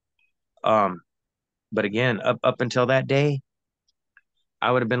sure. Um, but again, up until that day,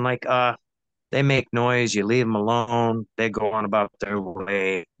 I would have been like, they make noise, you leave them alone, they go on about their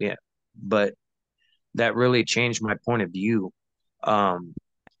way. Yeah. But that really changed my point of view. Um,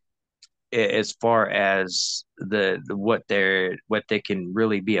 as far as what they can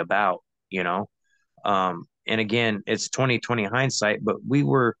really be about, you know. And again, it's 2020 hindsight, but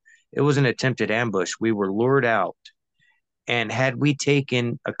it was an attempted ambush. We were lured out. And had we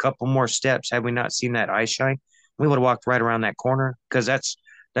taken a couple more steps, had we not seen that eye shine, we would have walked right around that corner because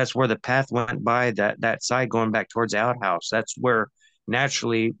that's where the path went by that side going back towards the outhouse. That's where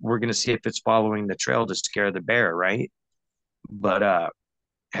naturally we're going to see if it's following the trail to scare the bear, right? But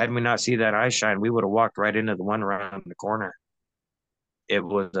had we not seen that eye shine, we would have walked right into the one around the corner. It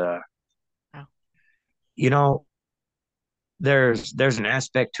was Wow. you know, there's an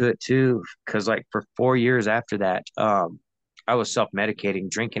aspect to it too, because like for 4 years after that, I was self-medicating,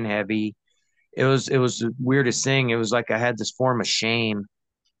 drinking heavy. It was the weirdest thing. It was like I had this form of shame,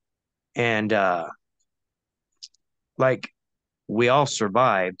 and like we all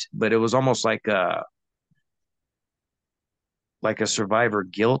survived, but it was almost like a survivor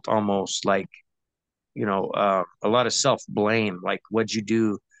guilt, almost like a lot of self blame. Like what'd you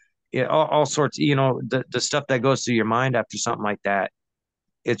do? Yeah, all sorts. The stuff that goes through your mind after something like that.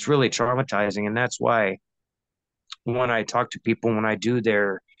 It's really traumatizing, and that's why when I talk to people,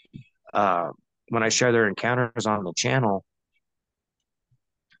 uh, when I share their encounters on the channel,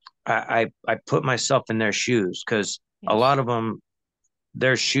 I put myself in their shoes because a Yes. lot of them,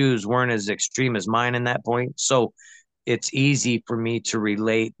 their shoes weren't as extreme as mine in that point. So it's easy for me to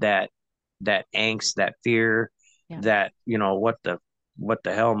relate that angst, that fear, Yeah. that what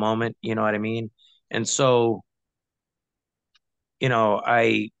the hell moment, you know what I mean? And so,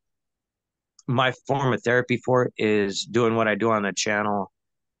 I my form of therapy for it is doing what I do on the channel,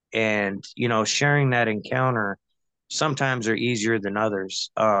 and sharing that encounter. Sometimes are easier than others.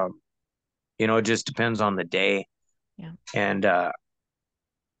 It just depends on the day. Yeah. And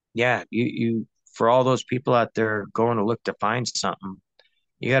yeah, you for all those people out there going to look to find something,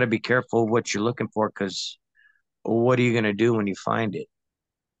 you got to be careful what you're looking for, because what are you going to do when you find it?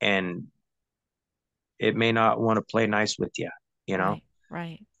 And it may not want to play nice with you, you know?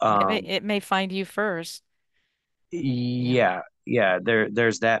 Right. Right. Um, It may find you first. Yeah. yeah,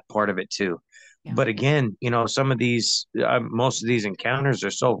 there's that part of it too. Yeah. But again, some of these, most of these encounters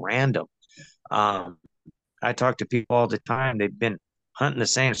are so random. Um, I talk to people all the time. They've been hunting the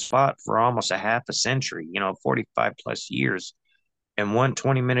same spot for almost a half a century, 45 plus years, and one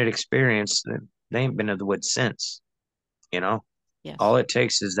 20-minute experience, they ain't been to the woods since, you know? All Yes. it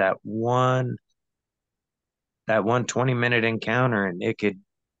takes is that one 20-minute encounter, and it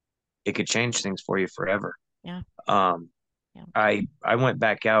could change things for you forever. Yeah. Um, Yeah. I went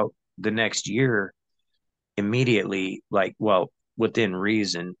back out the next year immediately, like, well, within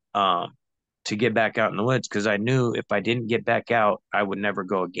reason, to get back out in the woods, because I knew if I didn't get back out, I would never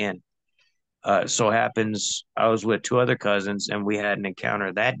go again. So happens I was with two other cousins and we had an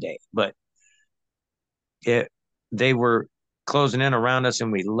encounter that day, but it they were closing in around us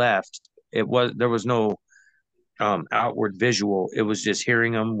and we left. There was no outward visual. It was just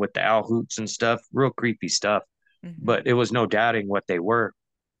hearing them with the owl hoots and stuff, real creepy stuff. Hmm. But it was no doubting what they were.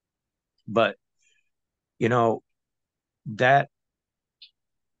 But you know that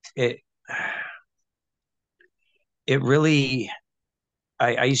it it really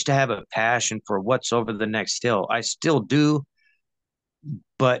I used to have a passion for what's over the next hill. I still do,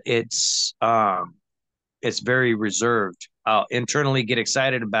 but it's very reserved. I'll internally get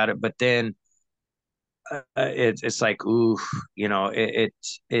excited about it, but then it's like, ooh,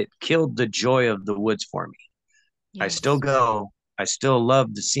 it killed the joy of the woods for me. I still Yes. go, I still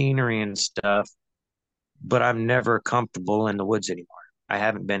love the scenery and stuff, but I'm never comfortable in the woods anymore. I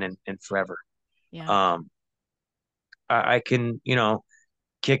haven't been in forever. Yeah. Um, I can,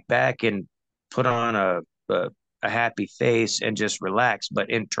 kick back and put on a a happy face and just relax, but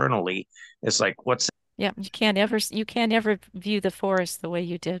internally, it's like, what's Yeah. You can't ever view the forest the way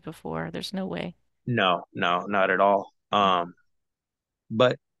you did before. There's no way. no, no, not at all. Yeah.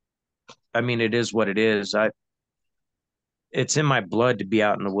 But I mean, it is what it is. It's in my blood to be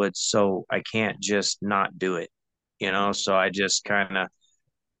out in the woods, so I Yeah. can't just not do it, Right. so I just kind of,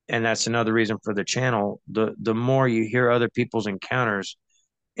 and that's another reason for the channel. The more you hear other people's encounters,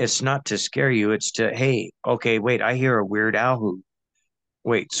 it's not to scare you, it's to, hey, okay, wait, I hear a weird owl hoot.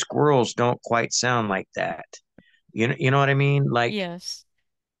 Wait, squirrels don't quite sound like that. You know what I mean? Like, Yes.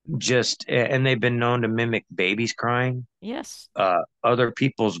 just, and they've been known to mimic babies crying, Yes. other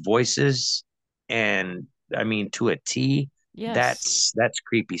people's voices, and I mean, to a T. Yes. That's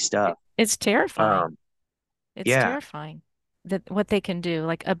creepy stuff. It's terrifying. Um, It's yeah, terrifying that what they can do.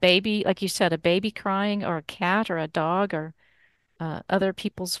 Like a baby, like you said, a baby crying or a cat or a dog or other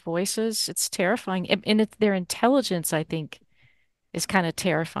people's voices. It's terrifying. And their intelligence, I think, is kind of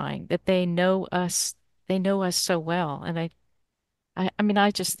terrifying that they know us so well. And I mean,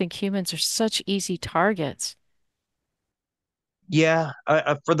 I just think humans are such easy targets. yeah,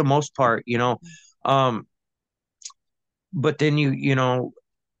 for the most part, um, but then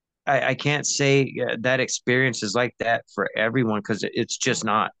I can't say that experience is like that for everyone, because it's Yeah. just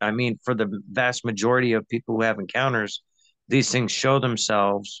not. I mean, for the vast majority of people who have encounters, these things show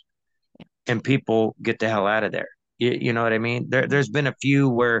themselves and people get the hell out of there. You know what I mean? Hmm. There's been a few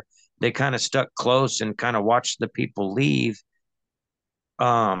where they kind of stuck close and kind of watched the people leave.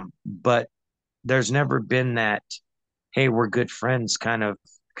 But there's never been that, hey, we're good friends kind of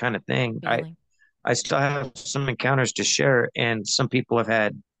thing. Feeling. I still have some encounters to share, and some people have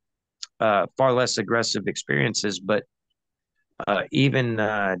had far less aggressive experiences. But even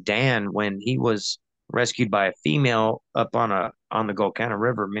Dan, when he was rescued by a female up on the Golcana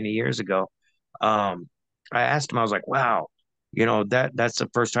River many years ago, um, I asked him, I was like, "Wow, that's the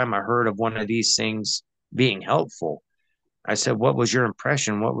first time I heard of one of these things being helpful." I said, "What was your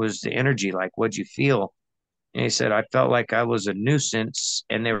impression? What was the energy like? What'd you feel?" And he said, "I felt like I was a nuisance,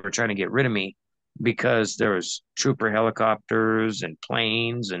 and they were trying to get rid of me because there was trooper helicopters and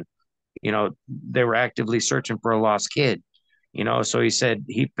planes, and they were actively searching for a lost kid. So he said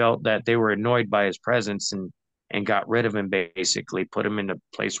he felt that they were annoyed by his presence, and got rid of him, basically put him in a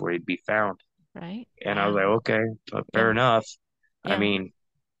place where he'd be found." Right? And I was like, Wow. okay, fair Yeah. enough. I Yeah. mean,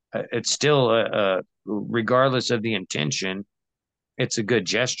 it's still regardless of the intention, it's a good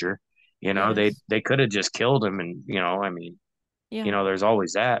gesture. They Yes. they could have just killed him, and I mean, Yeah. there's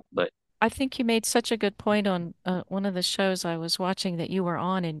always that. But I think you made such a good point on one of the shows I was watching that you were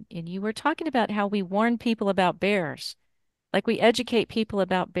on, and you were talking about how we warn people about bears, like we educate people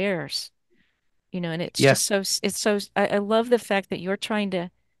about bears, and it's Yeah, just it's so, I love the fact that you're trying to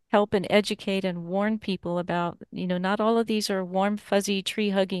help and educate and warn people about, not all of these are warm, fuzzy,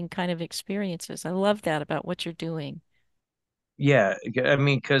 tree hugging kind of experiences. I love that about what you're doing. yeah. I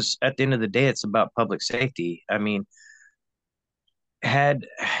mean, because at the end of the day, it's about public safety. I mean, had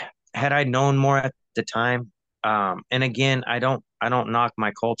had I known more at the time, and again, I don't knock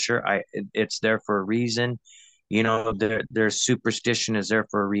my culture. It's there for a reason. Their superstition is there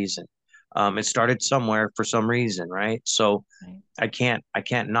for a reason. It started somewhere for some reason, right? So Right. I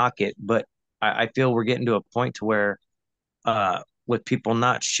can't knock it, but I feel we're getting to a point to where with people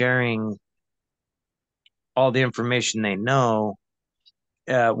not sharing all the information they know,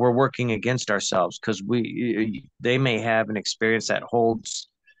 we're working against ourselves because they may have an experience that holds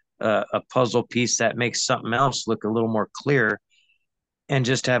a puzzle piece that makes something else look a little more clear, and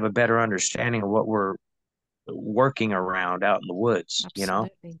just have a better understanding of what we're working around out in the woods.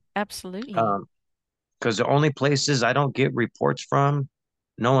 Absolutely. Absolutely. Um, because the only places I don't get reports from,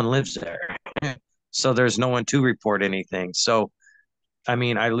 no one lives there. So there's no one to report anything. So, I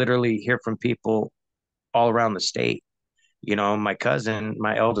mean, I literally hear from people all around the state.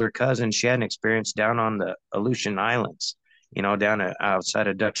 My elder cousin, she had an experience down on the Aleutian Islands, outside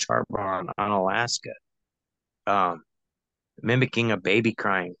of Dutch Harbor on Alaska, um, mimicking a baby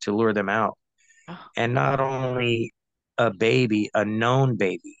crying to lure them out. Oh, And not only a baby, a known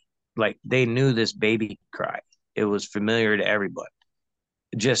baby, like they knew this baby cry. It was familiar to everybody.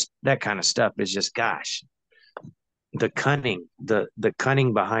 Just that kind of stuff is just, gosh, the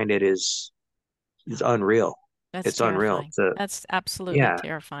cunning behind it is unreal. that's It's unreal. terrifying. That's absolutely Yeah,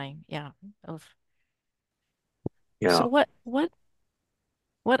 terrifying. Yeah. Oof. you So know,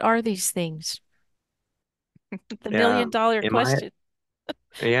 what are these things? The million um, dollar in my question.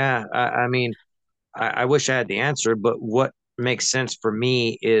 yeah, I mean, I wish I had the answer, but what makes sense for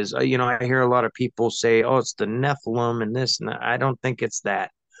me is, I hear a lot of people say, "Oh, it's the Nephilim and this," and that. I don't think it's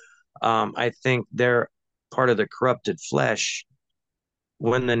that. I think they're part of the corrupted flesh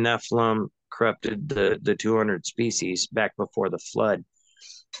when the Nephilim corrupted the 200 species back before the flood.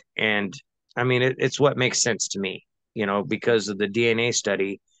 And I mean, it's what makes sense to me, because of the DNA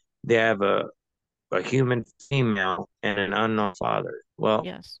study, they have a human female and an unknown father. Well,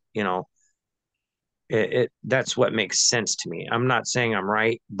 Yes. you know, that's what makes sense to me. I'm not saying I'm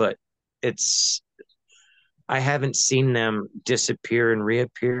right, but it's I haven't seen them disappear and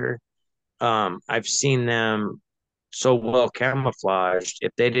reappear. I've seen them so well camouflaged.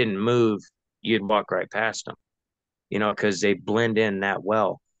 If they didn't move, you'd walk right past them, because they blend in that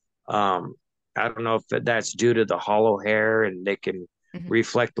well. Um, I don't know if that's due to the hollow hair and they can Hmm.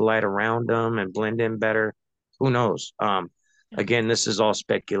 reflect the light around them and blend in better. Who knows? Yeah. Again, this is all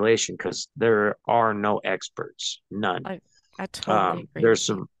speculation because there are no experts, none. I I totally Um, agree there's with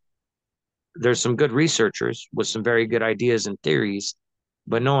you. some there's some good researchers with some very good ideas and theories,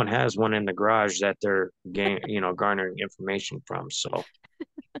 but no one has one in the garage that they're garnering information from. So,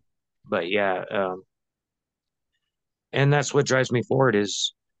 but yeah, and that's what drives me forward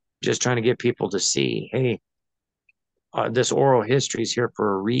is just trying to get people to see, hey, this oral history is here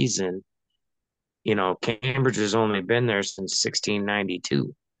for a reason. Cambridge has only been there since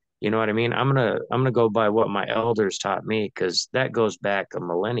 1692. You know what I mean? I'm gonna go by what my elders taught me because that goes back a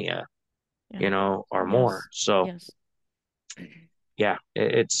millennia, Yeah. or more. Yes. So Yes. yeah,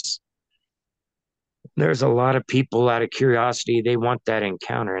 it's there's a lot of people out of curiosity, they want that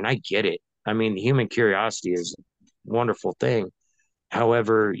encounter, and I get it. I mean, human curiosity is a wonderful thing.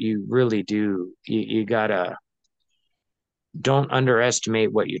 However, you really do you gotta don't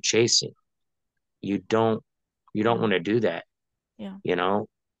underestimate what you're chasing. You don't Yeah. want to do that. Yeah. You know,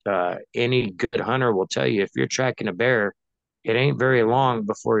 any good hunter will tell you if you're tracking a bear, it ain't very long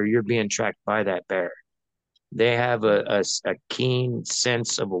before you're being tracked by that bear. They have a keen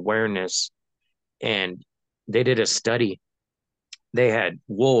sense of awareness, and they did a study. They had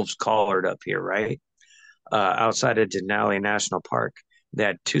wolves collared up here, right? Outside of Denali National Park. They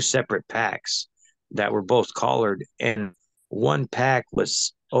had two separate packs that were both collared, and one pack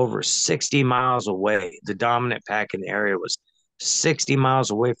was over 60 miles away. The dominant pack in the area was 60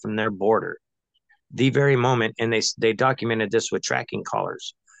 miles away from their border. The very moment, and they documented this with tracking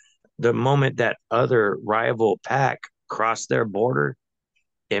collars. The moment that other rival pack crossed their border,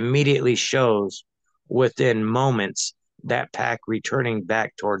 immediately shows within moments that pack returning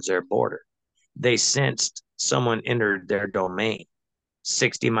back towards their border. They sensed someone entered their domain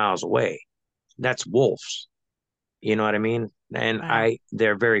 60 miles away. That's wolves. You know what I mean? And Wow.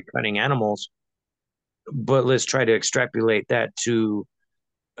 they're very cunning animals, but let's try to extrapolate that to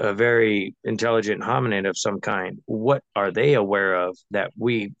a very intelligent hominid of some kind. What are they aware of that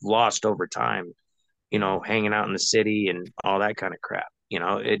we lost over time, Yeah. hanging out in the city and all that kind of crap?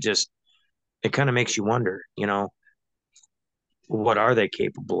 It kind of makes you wonder, what are they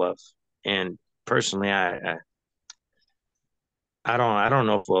capable of? And personally, I don't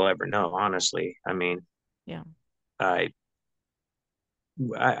know if we'll ever know, honestly. I mean, Yeah. I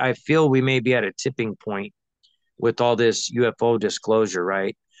I feel we may be at a tipping point with all this UFO disclosure,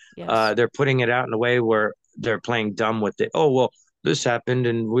 right? Yes. They're putting it out in a way where they're playing dumb with it. Oh, well, this happened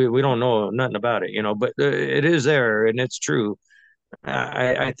and we don't know nothing about it, but it is there and it's true.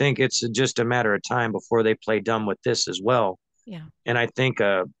 I think it's just a matter of time before they play dumb with this as well. Yeah. And I think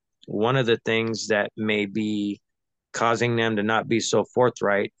one of the things that may be causing them to not be so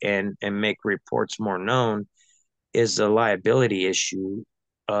forthright and make reports more known is the liability issue.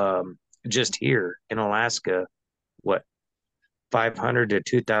 Just here in Alaska, what 500 to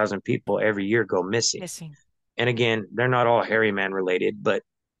 2,000 people every year go missing. Missing. And again, they're not all hairy man related, but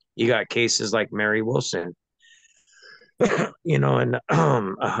you got cases like Mary Wilson, and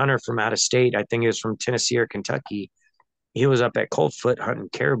a hunter from out of state. I think he was from Tennessee or Kentucky. He was up at Coldfoot hunting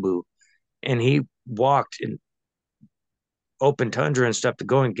caribou, and he walked in open tundra and stuff to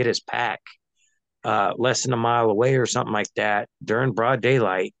go and get his pack, less than a mile away or something like that during broad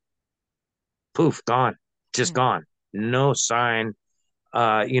daylight. Poof, gone, just Mm. gone. No sign.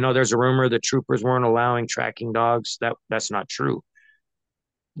 There's a rumor the troopers weren't allowing tracking dogs. That's not true.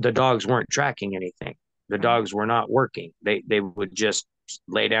 The dogs weren't tracking anything. The Right. dogs were not working. They would just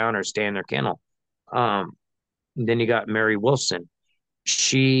lay down or stay in their kennel. Um, then you got Mary Wilson.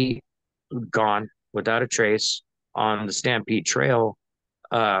 She gone without a trace on the Stampede Trail.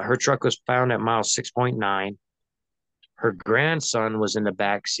 Her truck was found at mile 6.9. Her grandson was in the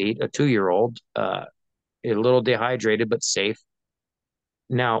back seat, a 2 year old, a little dehydrated but safe.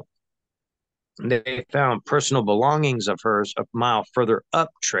 Now, they found personal belongings of hers a mile further up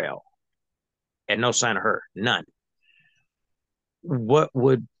trail and no sign of her, none. What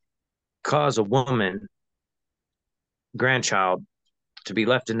would cause a woman, grandchild, to be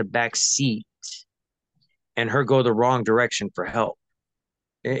left in the back seat and her go the wrong direction for help?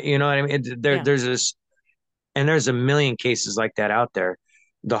 You know what I mean? Yeah. There's this, and there's a million cases like that out there.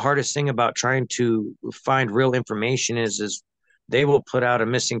 The hardest thing about trying to find real information is they will put out a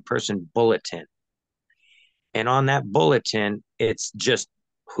missing person bulletin. And on that bulletin, it's just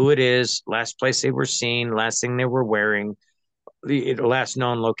who it is, last place they were seen, last thing they were wearing, the last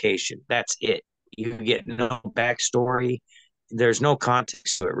known location. That's it. You get no backstory. There's no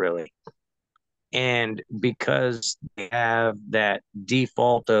context to it really. And because they have that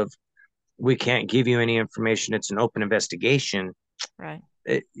default of we can't give you any information, it's an open investigation. Right.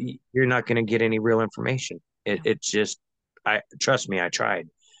 You're not going to get any real information. Yeah. It's just, I trust me, I tried.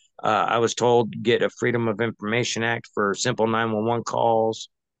 I was told get a Freedom of Information Act for simple 911 calls,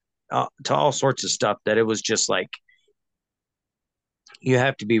 to all sorts of stuff that it was just like you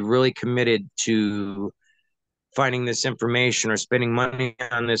have to be really committed to finding this information or spending money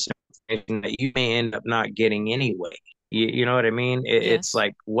on this information that you may end up not getting anyway. You know what I mean? It's Yes.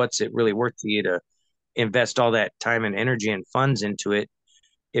 like, what's it really worth to you to invest all that time and energy and funds into it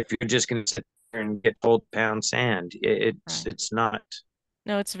if you're just going to sit there and get told pound sand? Right. It's not.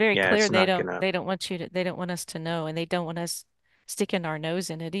 No, it's very Yeah, clear it's not gonna. they don't want you to they don't want us to know and they don't want us sticking our nose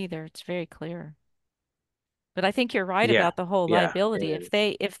in it either. It's very clear. But I think you're right Yeah, about the whole yeah, liability. and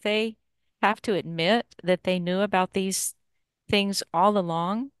If they have to admit that they knew about these things all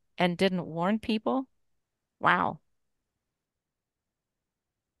along and didn't warn people, wow.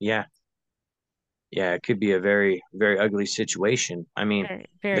 yeah, yeah. It could be a very very ugly situation. I mean, Very, the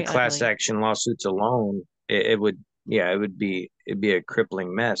very class ugly. action lawsuits alone, it would, yeah, it'd be a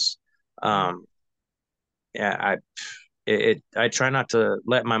crippling mess. Yeah. Um, yeah, I try not to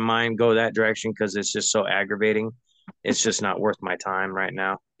let my mind go that direction because it's just so aggravating. It's just not worth my time right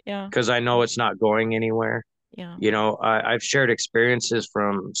now Yeah. because I know it's not going anywhere. Yeah. I've shared experiences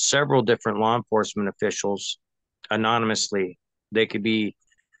from several different law enforcement officials anonymously. They could be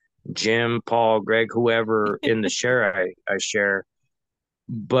Jim, Paul, Greg, whoever in the share I share,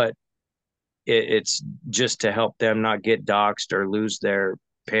 but it's just to help them not get doxxed or lose their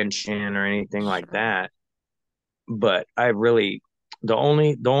pension or anything like Sure. that. But I really, the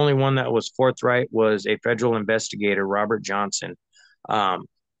only one that was forthright was a federal investigator, Robert Johnson. Um,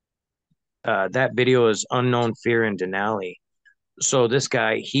 that video is Unknown Fear in Denali. So this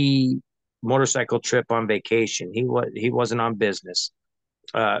guy, he motorcycle trip on vacation. He wasn't on business.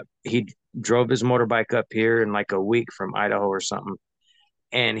 He drove his motorbike up here in like a week from Idaho or something.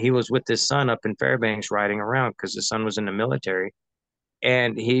 And he was with his son up in Fairbanks riding around because his son was in the military,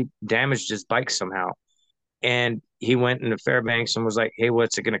 and he damaged his bike somehow. And he went into Fairbanks and was like, "Hey,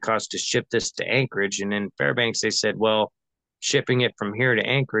 what's it going to cost to ship this to Anchorage?" And in Fairbanks, they said, "Well, shipping it from here to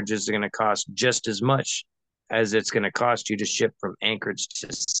Anchorage is going to cost just as much as it's going to cost you to ship from Anchorage to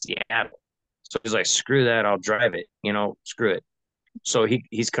Seattle." So he's like, "Screw that, I'll drive it. Screw it." So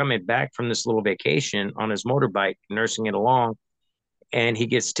he's coming back from this little vacation on his motorbike, nursing it along, and he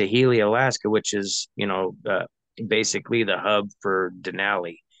gets to Healy, Alaska, which is basically the hub for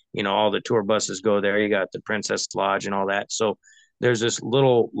Denali. All the tour buses go there. You got the Princess Lodge and all that. So there's this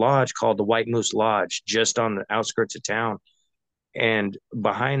little lodge called the White Moose Lodge just on the outskirts of town. And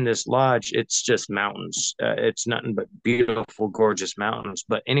behind this lodge, it's just mountains. It's nothing but beautiful, gorgeous mountains.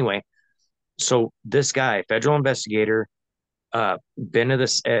 But anyway, so this guy, federal investigator, been to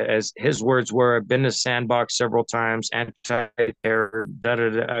this, as his words were, I've been to Sandbox several times, anti-terror, da da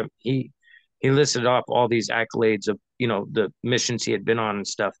da. He listed off all these accolades of the missions he had been on and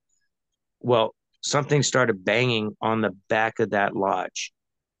stuff. Well, something started banging on the back of that lodge.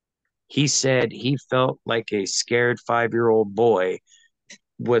 He said he felt like a scared 5-year-old boy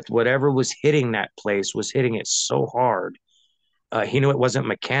with whatever was hitting that place was hitting it so hard. He knew it wasn't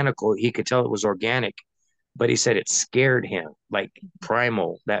mechanical. He could tell it was organic, but he said it scared him, like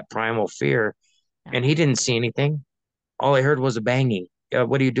that primal fear. Yeah. And he didn't see anything. All I heard was a banging.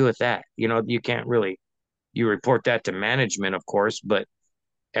 What do you do with that? You can't really, you report that to management, of course, but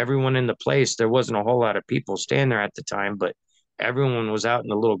everyone in the place, there wasn't a whole lot of people staying there at the time, but everyone was out in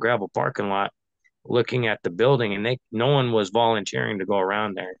the little gravel parking lot looking at the building, and no one was volunteering to go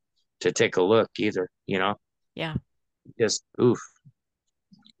around there to take a look either. Yeah. Just oof.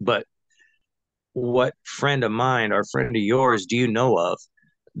 But what friend of mine or friend of yours do you know of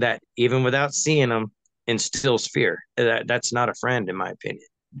that even without seeing them instills fear? That's not a friend, in my opinion.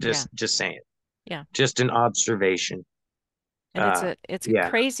 Yeah. Just saying, Yeah. just an observation. And Uh, it's a yeah,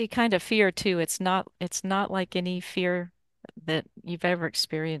 crazy kind of fear too. It's not like any fear that you've ever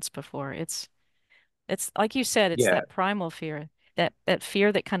experienced before. It's like you said, it's yeah, that primal fear, that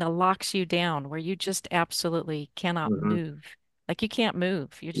fear that kind of locks you down where you just absolutely cannot hmm move. Like you can't move.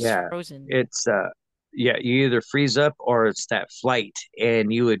 You're just yeah. frozen. It's yeah. You either freeze up or it's that flight,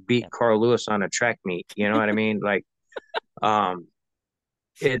 and you would beat Yep. Carl Lewis on a track meet. You know what I mean? Like, um,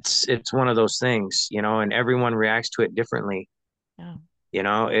 it's one of those things, and everyone reacts to it differently. Yeah.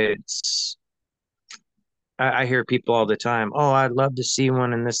 It's I hear people all the time, "Oh, I'd love to see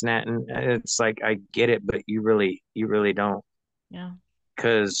one and this and that," and it's like I get it, but you really don't, Yeah.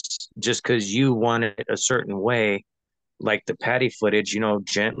 because just because you want it a certain way, like the Patty footage,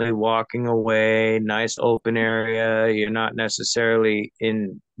 gently walking away, nice open area, you're not necessarily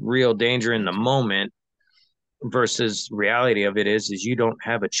in real danger in the Danger. moment. Versus reality of it is you don't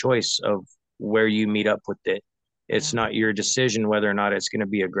have a choice of where you meet up with it. It's Yeah. not your decision whether or not it's going to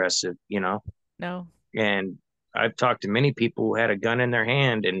be aggressive. No. And I've talked to many people who had a gun in their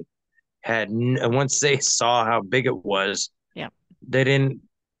hand and once they saw how big it was, Yeah. they didn't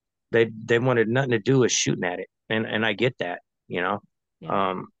they wanted nothing to do with shooting at it. And I get that, you know.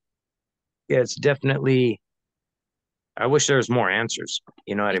 Yeah. Um yeah, it's definitely, I wish there was more answers,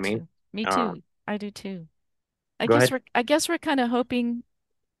 you know what Me I mean? too. Me Um too. I do too. go ahead. I guess we're kind of hoping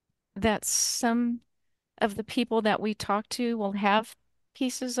that some of the people that we talk to will have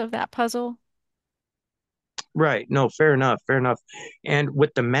pieces of that puzzle. Right. No, fair enough. Fair enough. And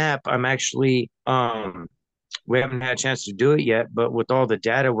with the map, I'm actually we haven't had a chance to do it yet, but with all the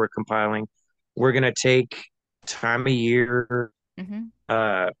data we're compiling, we're gonna take time of year, Hmm.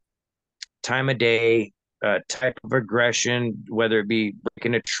 uh time of day, type of aggression, whether it be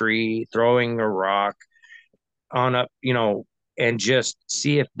breaking a tree, throwing a rock on up, and just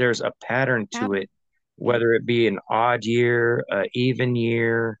see if there's a pattern to Pattern. it, Yeah. whether it be an odd year, even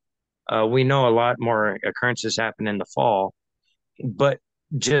year. We know a lot more occurrences happen in the fall, but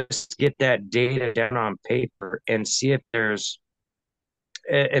just get that data down on paper and see if there's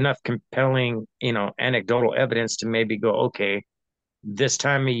enough compelling, anecdotal evidence to maybe go, okay, this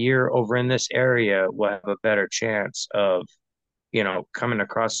time of year over in this area, we'll have a better chance of, coming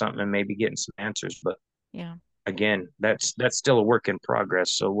across something and maybe getting some answers. But Yeah. again, that's still a work in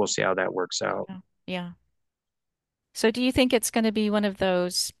progress. So we'll see how that works out. Yeah. Yeah. So do you think it's going to be one of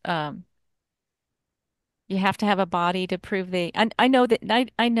those, you have to have a body to prove I know that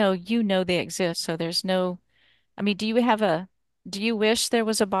I know you know they exist, so there's no, I mean, do you wish there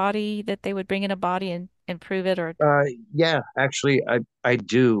was a body that they would bring in a body and prove it or Yeah, actually, I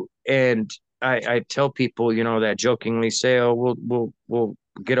do. And I tell people, that jokingly say, "Oh, we'll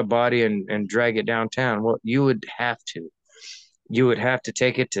get a body and drag it downtown." Well, you would have to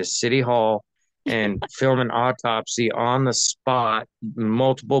take it to City Hall and film an autopsy on the spot, Yeah.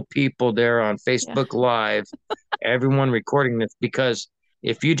 multiple people there on Yeah. Facebook Live, everyone recording this, because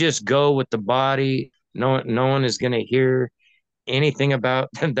if you just go with the body, no one is going to hear anything about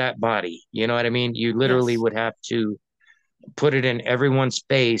that body. You know what I mean? You literally Yes. would have to put it in everyone's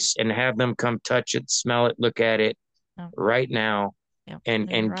face and have them come touch it, smell it, look at it No. right now, Yeah. and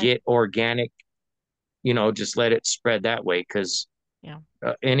No, you're and right. get organic, just let it spread that way, because Yeah.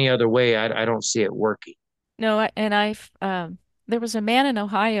 any other way, I don't see it working. No, there was a man in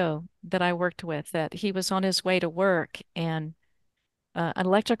Ohio that I worked with that he was on his way to work and an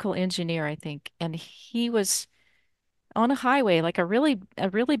electrical engineer, I think, and he was on a highway, like a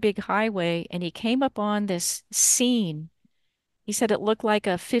really big highway, and he came up on this scene. He said it looked like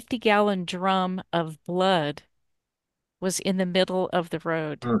a 50-gallon drum of blood was in the middle of the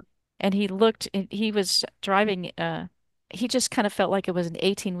road. Mm. And he looked, and he was driving, he just kind of felt like it was an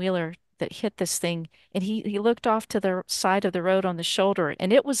 18-wheeler that hit this thing. And he looked off to the side of the road on the shoulder,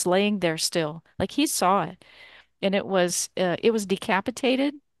 and it was laying there still. Like he saw it. And it was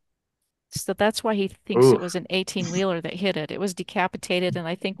decapitated. So that's why he thinks it Ooh, was an 18-wheeler that hit it. It was decapitated, and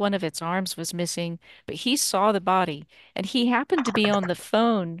I think one of its arms was missing, but he saw the body. And he happened to be on the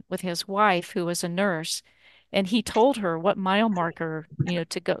phone with his wife, who was a nurse, and he told her what mile marker,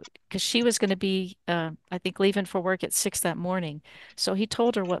 to go, because she was going to be, I think, leaving for work at 6 that morning. So he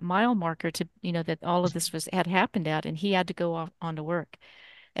told her what mile marker that all of this had happened at, and he had to go off on to work.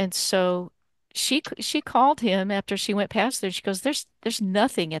 And so she called him after she went past there. She goes, "There's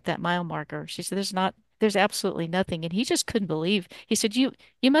nothing at that mile marker." She said, "There's absolutely nothing." And he just couldn't believe. He said, "You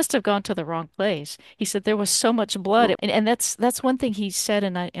must have gone to the wrong place." He said there was so much blood. And that's one thing he said,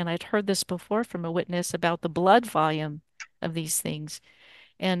 and I'd heard this before from a witness about the blood volume of these things.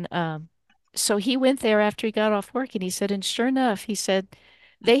 And so he went there after he got off work, and he said, and sure enough, he said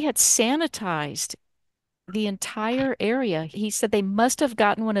they had sanitized the entire area. He said they must have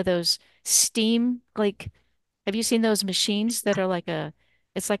gotten one of those steam, like, have you seen those machines that are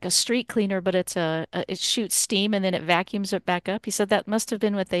it's like a street cleaner, but it shoots steam and then it vacuums it back up. He said that must have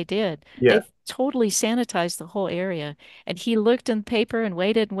been what they did. yeah, They've totally sanitized the whole area. And he looked in the paper and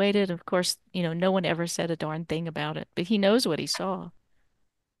waited and waited. Of course, no one ever said a darn thing about it, but he knows what he saw.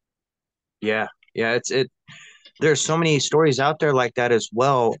 yeah, yeah. There's so many stories out there like that as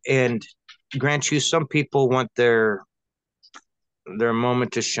well. And grant you, some people want their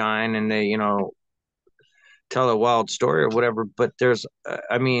moment to shine, and they, tell a wild story or whatever. But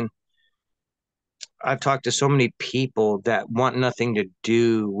I mean, I've talked to so many people that want nothing to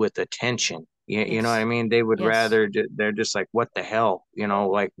do with attention. You know what I Yes. mean? They would Yes. rather, they're just like, what the hell?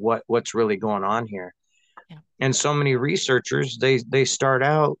 Like what's really going on here? Yeah. And so many researchers, they start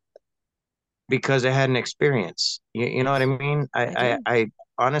out because they had an experience. You know what I Yes. mean? I do. I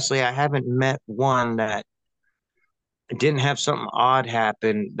honestly, I haven't met one that didn't have something odd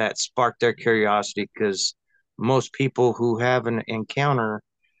happen that sparked their curiosity, because most people who have an encounter,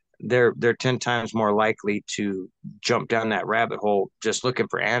 they're 10 times more likely to jump down that rabbit hole just looking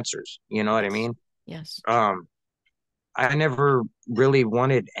for answers. You know what I Yes. mean? Yes. Um, I never really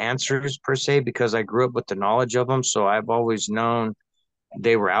wanted answers per se, because I grew up with the knowledge of them. So I've always known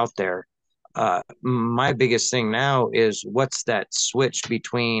they were out there. My biggest thing now is, what's that switch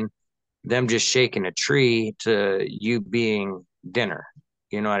between them just shaking a tree to you being dinner?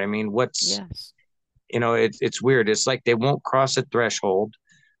 You know what I mean? Yes. It's weird. It's like they won't cross a threshold.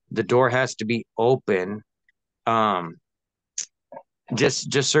 The door has to be open. Um,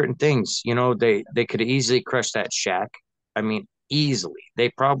 just certain things, they could easily crush that shack. I mean, easily. They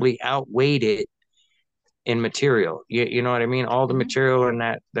probably outweighed it in material. You know what I mean? All the Hmm. material in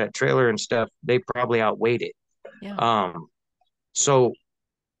that trailer and stuff, they probably outweighed it. Yeah. So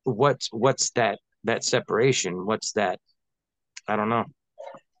what's that separation? What's that? I don't know.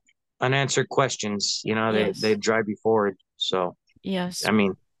 Unanswered questions, they Yes. drive you forward. So Yes. I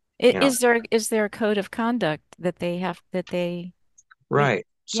mean, I- you know, is there a code of conduct that they have that they re right.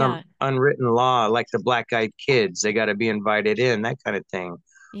 Some yeah, unwritten law, like the black eyed kids, they got to be invited in, that kind of thing.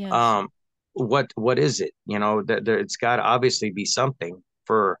 yes. Um, what is it? That it's got to obviously be something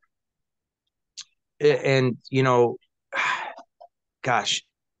for, and gosh,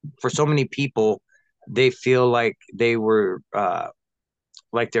 for so many people, they feel like they're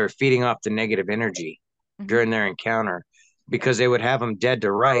feeding off the negative energy Hmm. during their encounter, because they would have them dead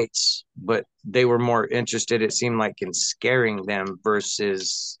to rights, but they were more interested, it seemed like, in scaring them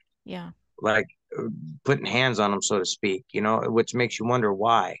versus Yeah. like putting hands on them, so to speak, which makes you wonder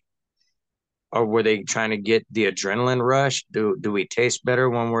why. or were they trying to get the adrenaline rush? Do we taste better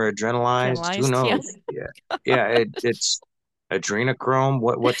when we're adrenalized? Who Generalized. Yeah. knows? Yeah. Yeah, it's adrenochrome.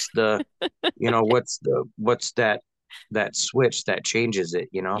 What's the, what's that switch that changes it,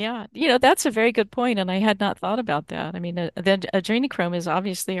 you know? Yeah. That's a very good point, and I had not thought about that. I mean, the adrenochrome is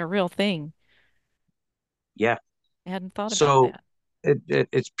obviously a real thing. Yeah. I hadn't thought about So that.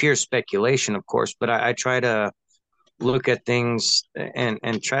 it's pure speculation, of course, but I try to look at things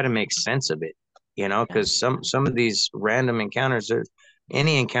and try to make sense of it, Yeah. because some of these random encounters, or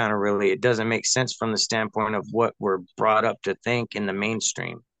any encounter really, it doesn't make sense from the standpoint of what we're brought up to think in the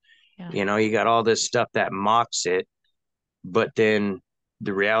mainstream. Yeah. You got all this stuff that mocks it, but then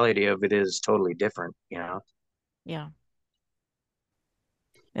the reality of it is totally different. Yeah.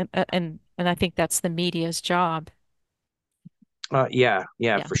 And I think that's the media's job. Yeah,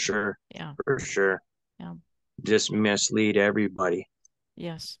 yeah, Yeah. for sure, Yeah. for sure. Yeah. Just mislead everybody.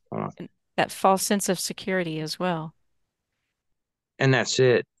 Yes. Uh, And that false sense of security as well. and that's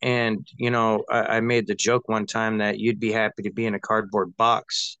it. And I made the joke one time that you'd be happy to be in a cardboard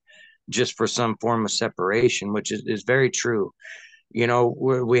box just for some form of separation, which is very true.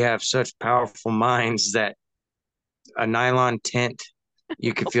 We have such powerful minds that a nylon tent,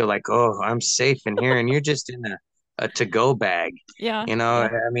 you could feel like, oh, I'm safe in here, and you're just in a to-go bag. Yeah. Yeah.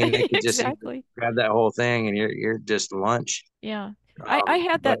 I mean, they could just easily Exactly. grab that whole thing, and you're just lunch. Yeah. I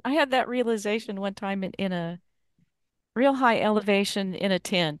had But that realization one time in a real high elevation in a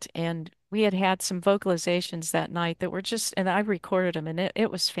tent, and we had had some vocalizations that night that were just, and I recorded them, and it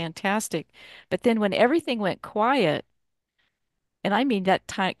was fantastic. But then when everything went quiet, and I mean that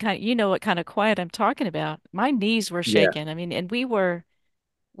time, you know what kind of quiet I'm talking about. My knees were yeah, shaking. I mean, and we were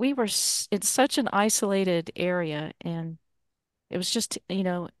in such an isolated area, and it was just,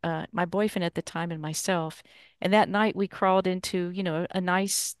 my boyfriend at the time and myself. And that night we crawled into, a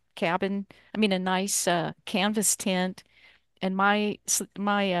nice cabin. I mean, a nice canvas tent. And my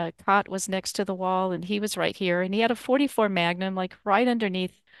cot was next to the wall, and he was right here. And he had a 44 Magnum, like right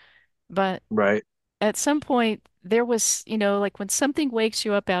underneath. But right, at some point, there was, like when something wakes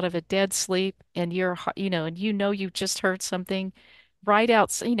you up out of a dead sleep, and and you just heard something right out,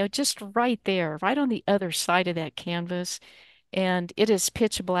 just right there, right on the other side of that canvas, and it is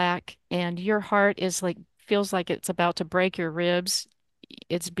pitch black, and your heart is like feels like it's about to break your ribs.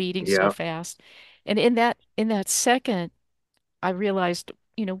 It's beating so yeah, fast. And in that second, I realized,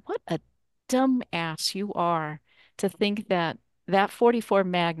 what a dumb ass you are to think that that 44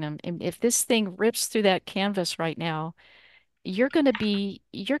 Magnum, and if this thing rips through that canvas right now, you're gonna be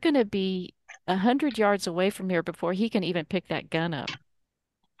 100 yards away from here before he can even pick that gun up.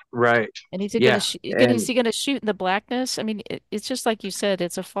 right, And yeah, is and he gonna shoot in the blackness? I mean, it's just like you said,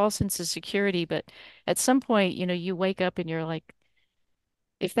 it's a false sense of security, but at some point, you wake up and you're like,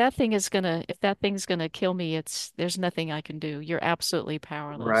 if that thing's gonna kill me, there's nothing I can do. You're absolutely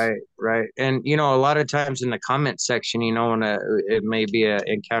powerless. right, right. And a lot of times in the comment section, when it may be an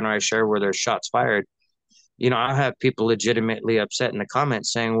encounter I share where there's shots fired. I have people legitimately upset in the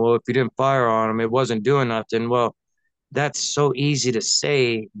comments saying, well, if you didn't fire on him, it wasn't doing nothing. Well, that's so easy to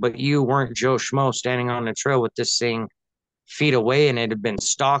say, but you weren't Joe Schmo standing on the trail with this thing feet away, and it had been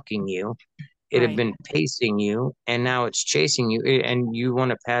stalking you. It had Right. been pacing you, and now it's chasing you, and you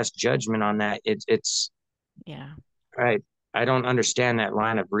want to pass judgment on that. It's Yeah. I I don't understand that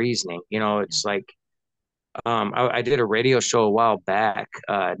line of reasoning. Yeah. It's like, I did a radio show a while back,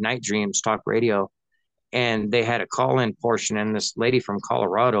 Night Dreams Talk Radio, and they had a call-in portion, and this lady from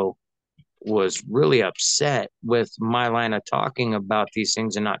Colorado was really upset with my line of talking about these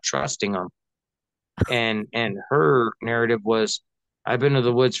things and not trusting them. And her narrative was, I've been to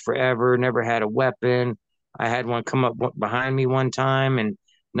the woods forever, never had a weapon. I had one come up behind me one time, and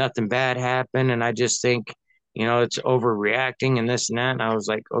nothing bad happened. And I just think, it's overreacting and this and that. And I was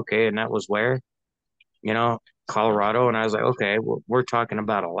like, okay. And that was where, you know, Yeah. Colorado. And I was like, okay, well, we're talking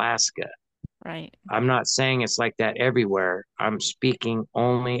about Alaska. Right. I'm not saying it's like that everywhere. I'm speaking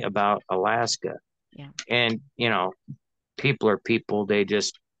only about Alaska. Yeah. And, people are people. They,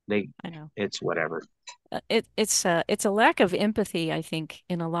 I know. it's whatever. It's a lack of empathy, I think,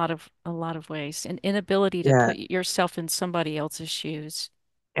 in a lot of ways, an inability to Yeah. put yourself in somebody else's shoes.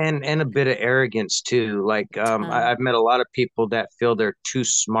 And a bit of arrogance too. Like, Ton. I've met a lot of people that feel they're too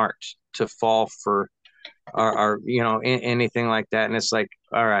smart to fall for, or anything like that. And it's like,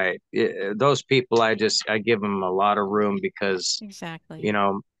 all right, those people, I give them a lot of room, because Exactly. you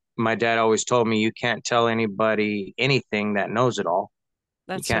know my dad always told me, you can't tell anybody anything that knows it all.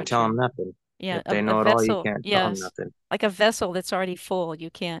 You That's so can't tell them true. nothing. Yeah, If a, they a know it all, you vessel, can't tell them yes. nothing. Like a vessel that's already full. You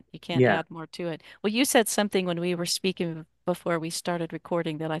can't Yeah. add more to it. Well, you said something when we were speaking before we started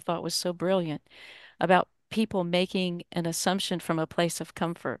recording that I thought was so brilliant about people making an assumption from a place of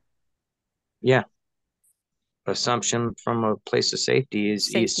comfort, Yeah, assumption from a place of safety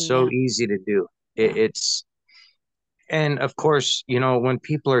is safety. so Yeah, easy to do. yeah, It's and of course, when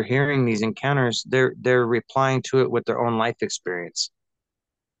people are hearing these encounters, they're replying to it with their own life experience.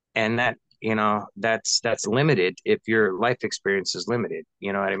 And that's limited if your life experience is limited.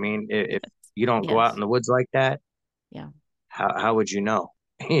 You know what I mean? If you don't go out in yes, the woods like that, yeah, how would you know?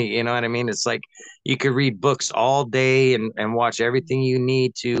 You know what I mean? It's like you could read books all day and watch everything you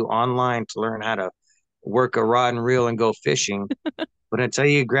need to online to learn how to work a rod and reel and go fishing. But until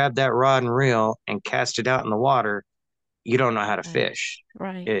you grab that rod and reel and cast it out in the water, you don't know how to right, fish.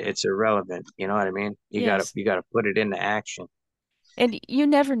 right. It's irrelevant. You know what I mean? You gotta Yes. you gotta put it into action. And you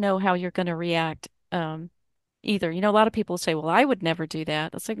never know how you're going to react, either. A lot of people say, well, I would never do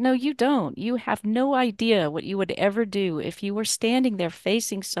that. It's like, no, you don't. You have no idea what you would ever do if you were standing there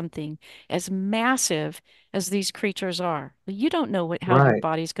facing something as massive as these creatures are. You don't know how your Right.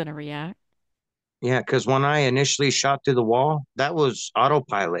 body's going to react. Yeah, because when I initially shot through the wall, that was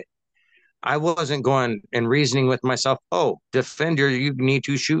autopilot. I wasn't going and reasoning with myself, oh, defender, you need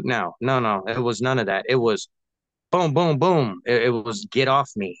to shoot now. No, no, it was none of that. It was boom, boom, boom. It was get off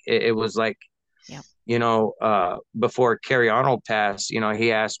me. It was like, Yeah. before Kerry Arnold passed,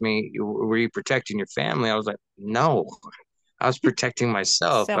 he asked me, were you protecting your family? I was like, no, I was protecting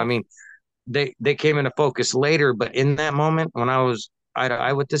myself. I Self. mean, they came into focus later, but in that moment when I was eye to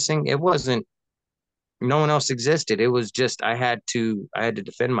eye with this thing, it wasn't no one else existed. It was just I had to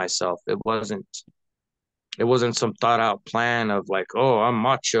defend myself. It wasn't some thought out plan of like, oh, I'm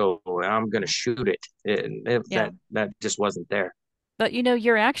macho and I'm gonna Yeah. shoot it. Yeah. That just wasn't there. But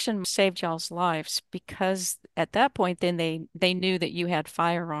your action saved y'all's lives because at that point then they knew that you had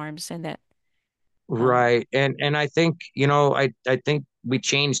firearms and that um Right. And I think, I think we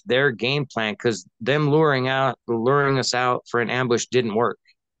changed their game plan because them luring us out for an ambush didn't work.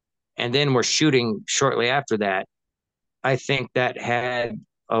 And then we're shooting shortly after that. I think that had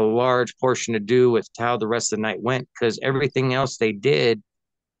a large portion to do with how the rest of the night went because everything else they did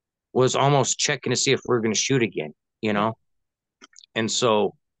was almost checking to see if we are going to shoot again, you yeah. know? And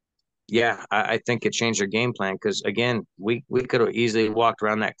so, yeah, I think it changed their game plan because, again, we could have easily walked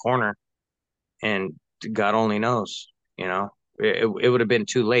around that corner and God only knows, you know, it would have been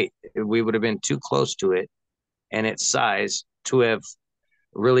too late. We would have been too close to it and its size to have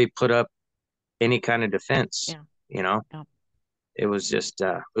really put up any kind of defense, Yeah. you know? Yeah. It was just,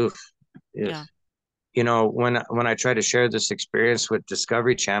 oof. If, Yeah. when I tried to share this experience with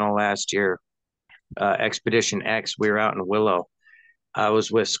Discovery Channel last year, Expedition X, we were out in Willow. I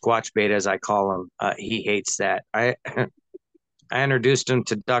was with Squatch Bait, as I call him. He hates that. I introduced him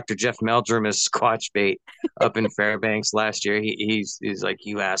to Dr. Jeff Meldrum as Squatch Bait up in Fairbanks last year. He's like,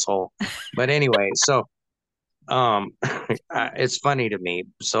 you asshole. But anyway, so it's funny to me,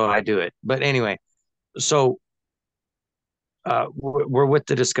 so I do it. But anyway, so we're with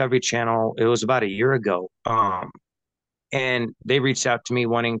the Discovery Channel. It was about a year ago. And they reached out to me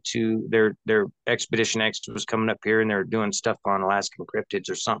wanting to their Expedition X was coming up here and they're doing stuff on Alaskan cryptids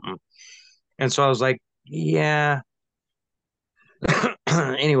or something. And so I was like, yeah.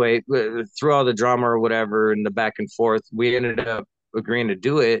 Anyway, through all the drama or whatever and the back and forth, we ended up agreeing to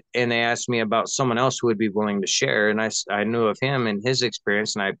do it. And they asked me about someone else who would be willing to share. And I knew of him and his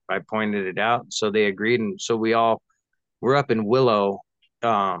experience, and I pointed it out. So they agreed. And so we're up in Willow,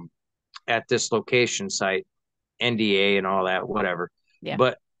 um, at this location site, NDA and all that, whatever. Yeah.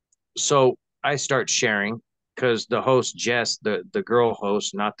 But so I start sharing because the host, Jess, the girl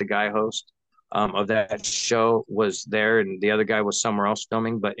host, not the guy host, of that show, was there, and the other guy was somewhere else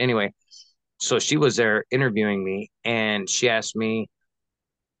filming. But anyway, so she was there interviewing me, and she asked me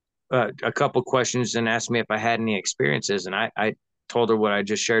a couple questions and asked me if I had any experiences, and I told her what I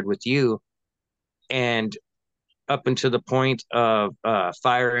just shared with you, and up until the point of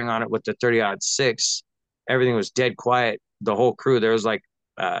firing on it with the 30-06, everything was dead quiet. The whole crew, there was like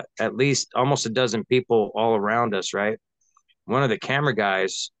at least almost a dozen people all around us, right? One of the camera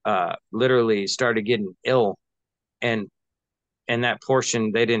guys literally started getting ill, and that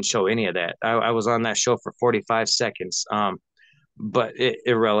portion they didn't show any of that. I was on that show for 45 seconds, but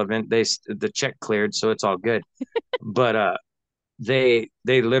irrelevant. The check cleared, so it's all good. But they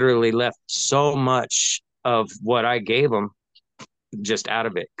literally left so much of what I gave them just out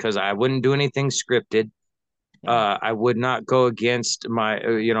of it because I wouldn't do anything scripted. Yeah. I would not go against my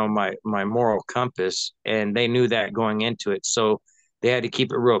my moral compass, and they knew that going into it. So they had to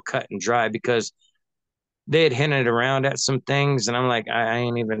keep it real cut and dry because they had hinted around at some things, and I'm like, I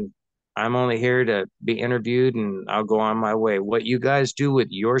ain't even. I'm only here to be interviewed and I'll go on my way. What you guys do with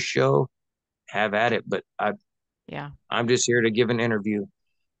your show, have at it. But Yeah. I'm just here to give an interview.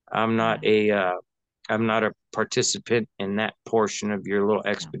 I'm not Yeah. a I'm not a participant in that portion of your little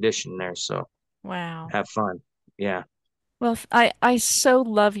Yeah. expedition there. So Wow. have fun. Yeah. Well, I so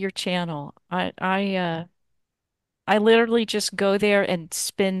love your channel. I literally just go there and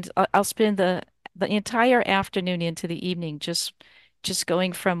I'll spend the entire afternoon into the evening just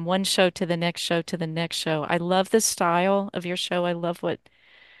going from one show to the next show to the next show. I love the style of your show. I love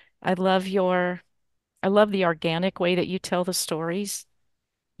your I love the organic way that you tell the stories.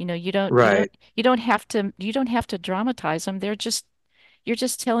 You know, Right. you don't have to dramatize them. You're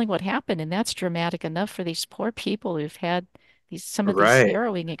just telling what happened, and that's dramatic enough for these poor people who've had some of these Right.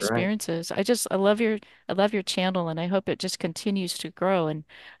 harrowing Right. experiences. I love your channel, and I hope it just continues to grow. And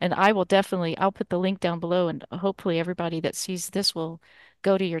I'll put the link down below, and hopefully everybody that sees this will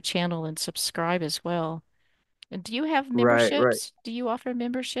go to your channel and subscribe as well. And do you have Right. Right. memberships? Do you offer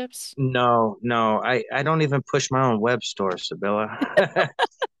memberships? No, no. I don't even push my own web store, Sabilla.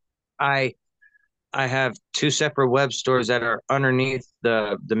 I I have two separate web stores that are underneath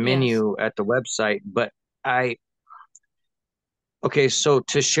the Yes. menu at the website, but I okay, so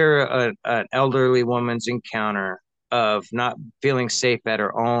to share an elderly woman's encounter of not feeling safe at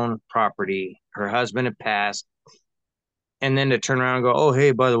her own property, her husband had passed, and then to turn around and go, "Oh,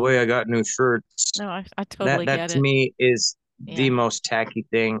 hey, by the way, I got new shirts." No, I That totally that get to it. me is the Yeah. most tacky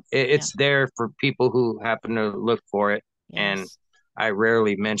thing. Yeah. It's there for people who happen to look for it, and Yes. I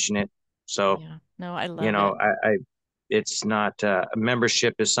rarely mention it. So, Yeah. No, I love it. I it's not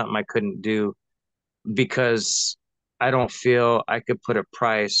membership is something I couldn't do because I don't feel I could put a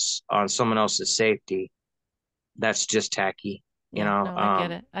price on someone else's safety. That's just tacky, you Yeah. know. No, I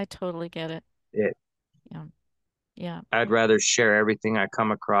get it. I totally get it. It, Yeah. Yeah. I'd rather share everything I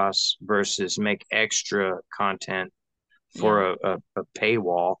come across versus make extra content Yeah. for a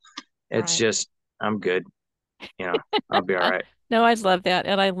paywall. It's Right. just I'm good, you know. I'll be all right. No, I love that.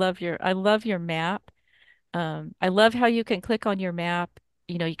 And I love your map. I love how you can click on your map.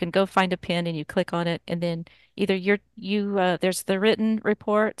 You know, you can go find a pin and you click on it, and then either there's the written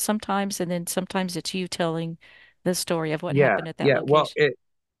report sometimes, and then sometimes it's you telling the story of what Yeah, happened at that yeah. Well, location.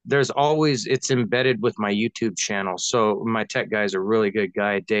 it's embedded with my YouTube channel. So my tech guy is a really good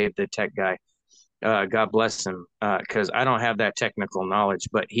guy, Dave, the tech guy. God bless him, because I don't have that technical knowledge,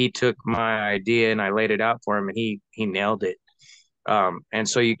 but he took my idea and I laid it out for him, and he nailed it. And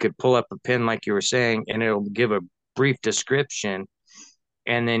so you could pull up a pin like you were saying, and it'll give a brief description,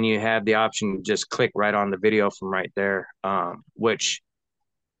 and then you have the option to just click right on the video from right there, which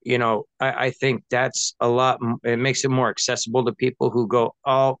I think that's a lot. It makes it more accessible to people who go,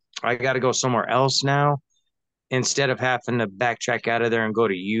 oh, I got to go somewhere else now. Instead of having to backtrack out of there and go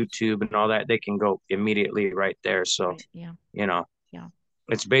to YouTube and all that, they can go immediately right there. So, Right. Yeah. you know, Yeah.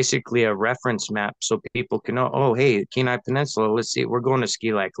 it's basically a reference map so people can know, oh, hey, Kenai Peninsula, let's see, we're going to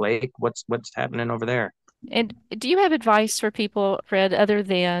Ski Lake. What's happening over there? And do you have advice for people, Fred, other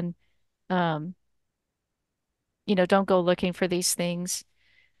than um, don't go looking for these things?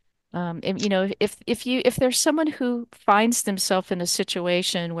 And, if there's someone who finds themselves in a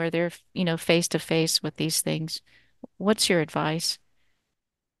situation where they're, face to face with these things, what's your advice?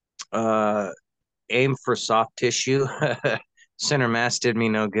 Uh, Aim for soft tissue. Center mass did me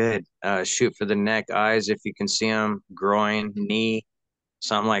no good. Shoot for the neck, eyes if you can see them, groin, knee,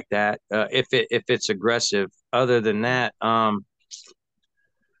 something like that. If it's aggressive. Other than Yeah.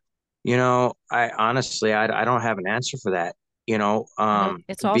 that, I honestly I don't have an answer for that. It's all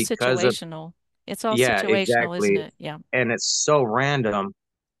Because of situational. It's all yeah, situational, isn't exactly. it? Yeah. And it's so random.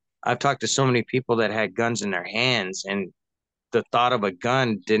 I've talked to so many people that had guns in their hands, and the thought of a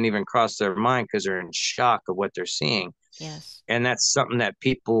gun didn't even cross their mind because they're in shock of what they're seeing. Yes. And that's something that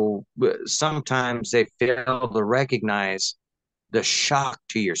people sometimes they fail to recognize the shock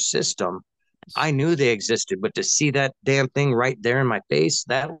to your system. Yes. I knew they existed, but to see that damn thing right there in my face,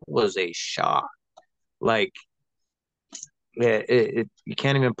 that was a shock. Like you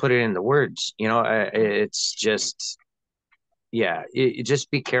can't even put it in the words. Yeah. It's just yeah. Just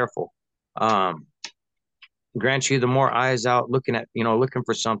be careful. Um, Grant you the more eyes out looking at looking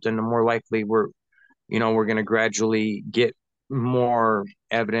for something, the more likely we're going to gradually get more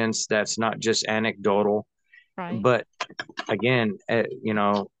evidence that's not just anecdotal. Right. But again,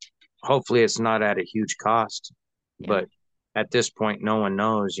 hopefully it's not at a huge cost. Yeah. But at this point, no one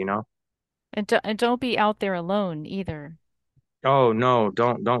knows. And don't be out there alone either. Oh no,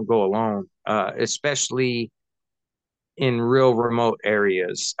 don't go alone. Especially in real remote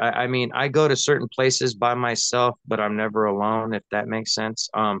areas. I mean, I go to certain places by myself, but I'm never alone, if that makes sense.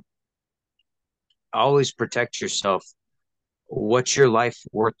 always protect yourself. What's your life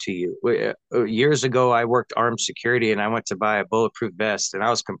worth to you? Years ago, I worked armed security and I went to buy a bulletproof vest and I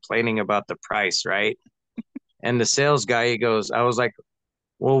was complaining about the price, right? And the sales guy, he goes, I was like,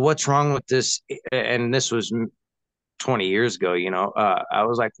 well, what's wrong with this? And this was 20 years ago, I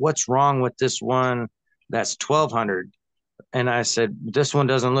was like, what's wrong with this one that's 1200? And I said, this one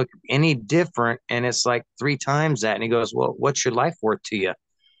doesn't look any different. And it's like three times that. And he goes, well, what's your life worth to you? And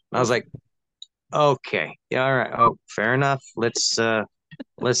I was Oof. like, okay, yeah, all right. Oh, fair enough. Let's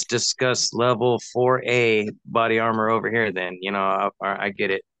discuss level 4A body armor over here then. I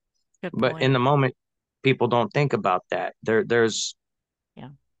get it. Good But in point. the moment, people don't think about that. Yeah.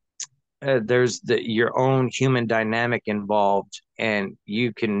 There's your own human dynamic involved, and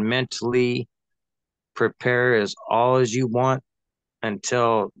you can mentally prepare as all as you want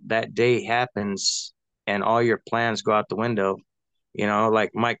until that day happens and all your plans go out the window.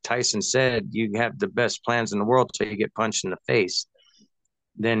 Like Mike Tyson said, you have the best plans in the world till you get punched in the face.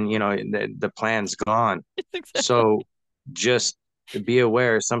 Then, the plan's gone. Exactly. So just be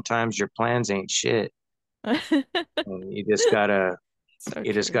aware, sometimes your plans ain't shit. And So you just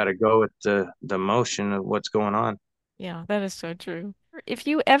true. gotta go with the motion of what's going on. Yeah, that is so true. If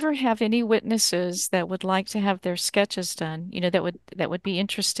you ever have any witnesses that would like to have their sketches done, that would be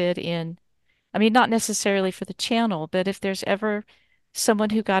interested in, I mean, not necessarily for the channel, but if there's ever someone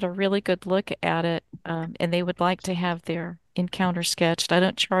who got a really good look at it, and they would like to have their encounter sketched, I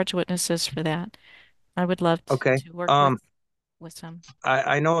don't charge witnesses for that. I would love Okay. to work with some.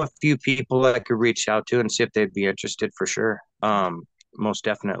 I know a few people that I could reach out to and see if they'd be interested for sure. Okay. Most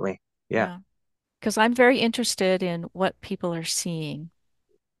definitely. Yeah. Yeah. Because I'm very interested in what people are seeing,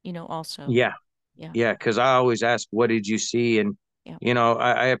 also. Yeah. Yeah. Yeah. Cause I always ask, what did you see? And, Yeah.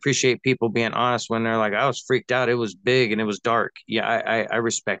 I appreciate people being honest when they're like, I was freaked out. It was big and it was dark. Yeah. I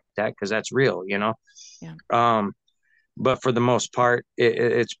respect that because that's real. Yeah. Um, but for the most part,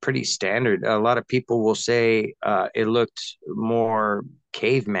 it's pretty standard. A lot of people will say it looked more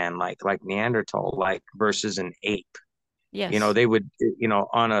caveman like Neanderthal like versus an ape. Yes. They would,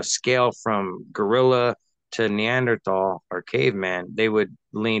 on a scale from gorilla to Neanderthal or caveman, they would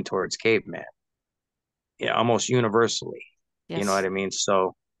lean towards caveman. Yeah, almost universally. You know what Yes. I mean?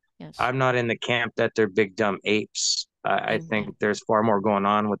 So Yes. I'm not in the camp that they're big dumb apes. I Amen. think there's far more going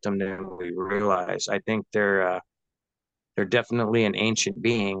on with them than we realize. I think they're definitely an ancient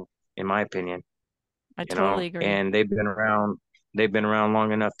being, in my opinion. I totally agree. And they've been around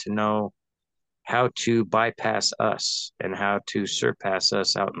long enough to know how to bypass us and how to surpass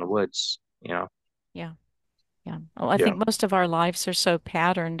us out in the woods. Yeah. Yeah. Well, I Yeah. think most of our lives are so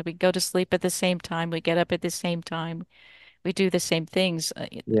patterned. We go to sleep at the same time, we get up at the same time, we do the same things. All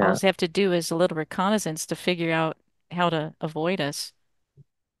Yeah. we have to do is a little reconnaissance to figure out how to avoid us.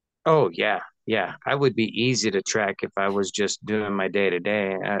 Oh, yeah. Yeah. I would be easy to track if I was just doing my day to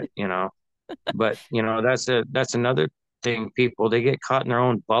day, but that's another thing. People, they get caught in their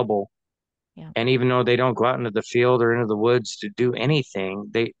own bubble. Yeah. And even though they don't go out into the field or into the woods to do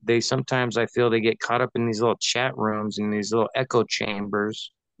anything, they sometimes I feel they get caught up in these little chat rooms and these little echo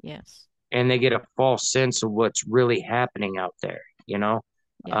chambers, Yes. and they get a false sense of what's really happening out there. Yes.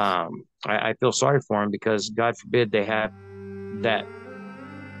 I feel sorry for them because God forbid they have that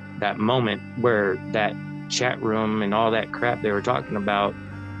that moment where that chat room and all that crap they were talking about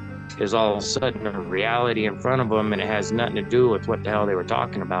is all of a sudden a reality in front of them, and it has nothing to do with what the hell they were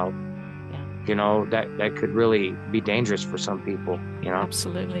talking about. Yeah. That could really be dangerous for some people.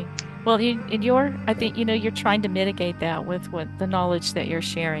 Absolutely. Well, I think, you're trying to mitigate that with what the knowledge that you're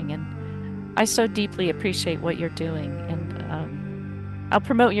sharing. And I so deeply appreciate what you're doing. And I'll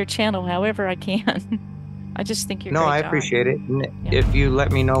promote your channel however I can. I just think you're a No, great I job. appreciate it. And Yeah. if you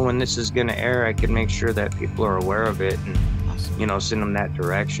let me know when this is going to air, I can make sure that people are aware of it and, Awesome. send them that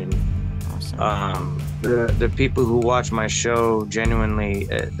direction. Awesome. The people who watch my show genuinely,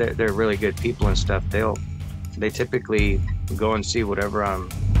 they're really good people and stuff. They typically go and see whatever I'm,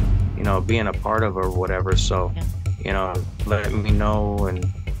 being a part of or whatever. So, Yeah. let me know and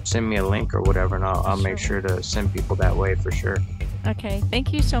send me a link or whatever, and I'll make Sure. sure to send people that way for sure. Okay.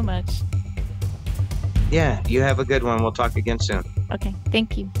 Thank you so much. Yeah, you have a good one. We'll talk again soon. Okay.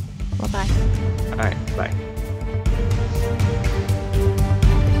 Thank you. Bye-bye. All right, bye.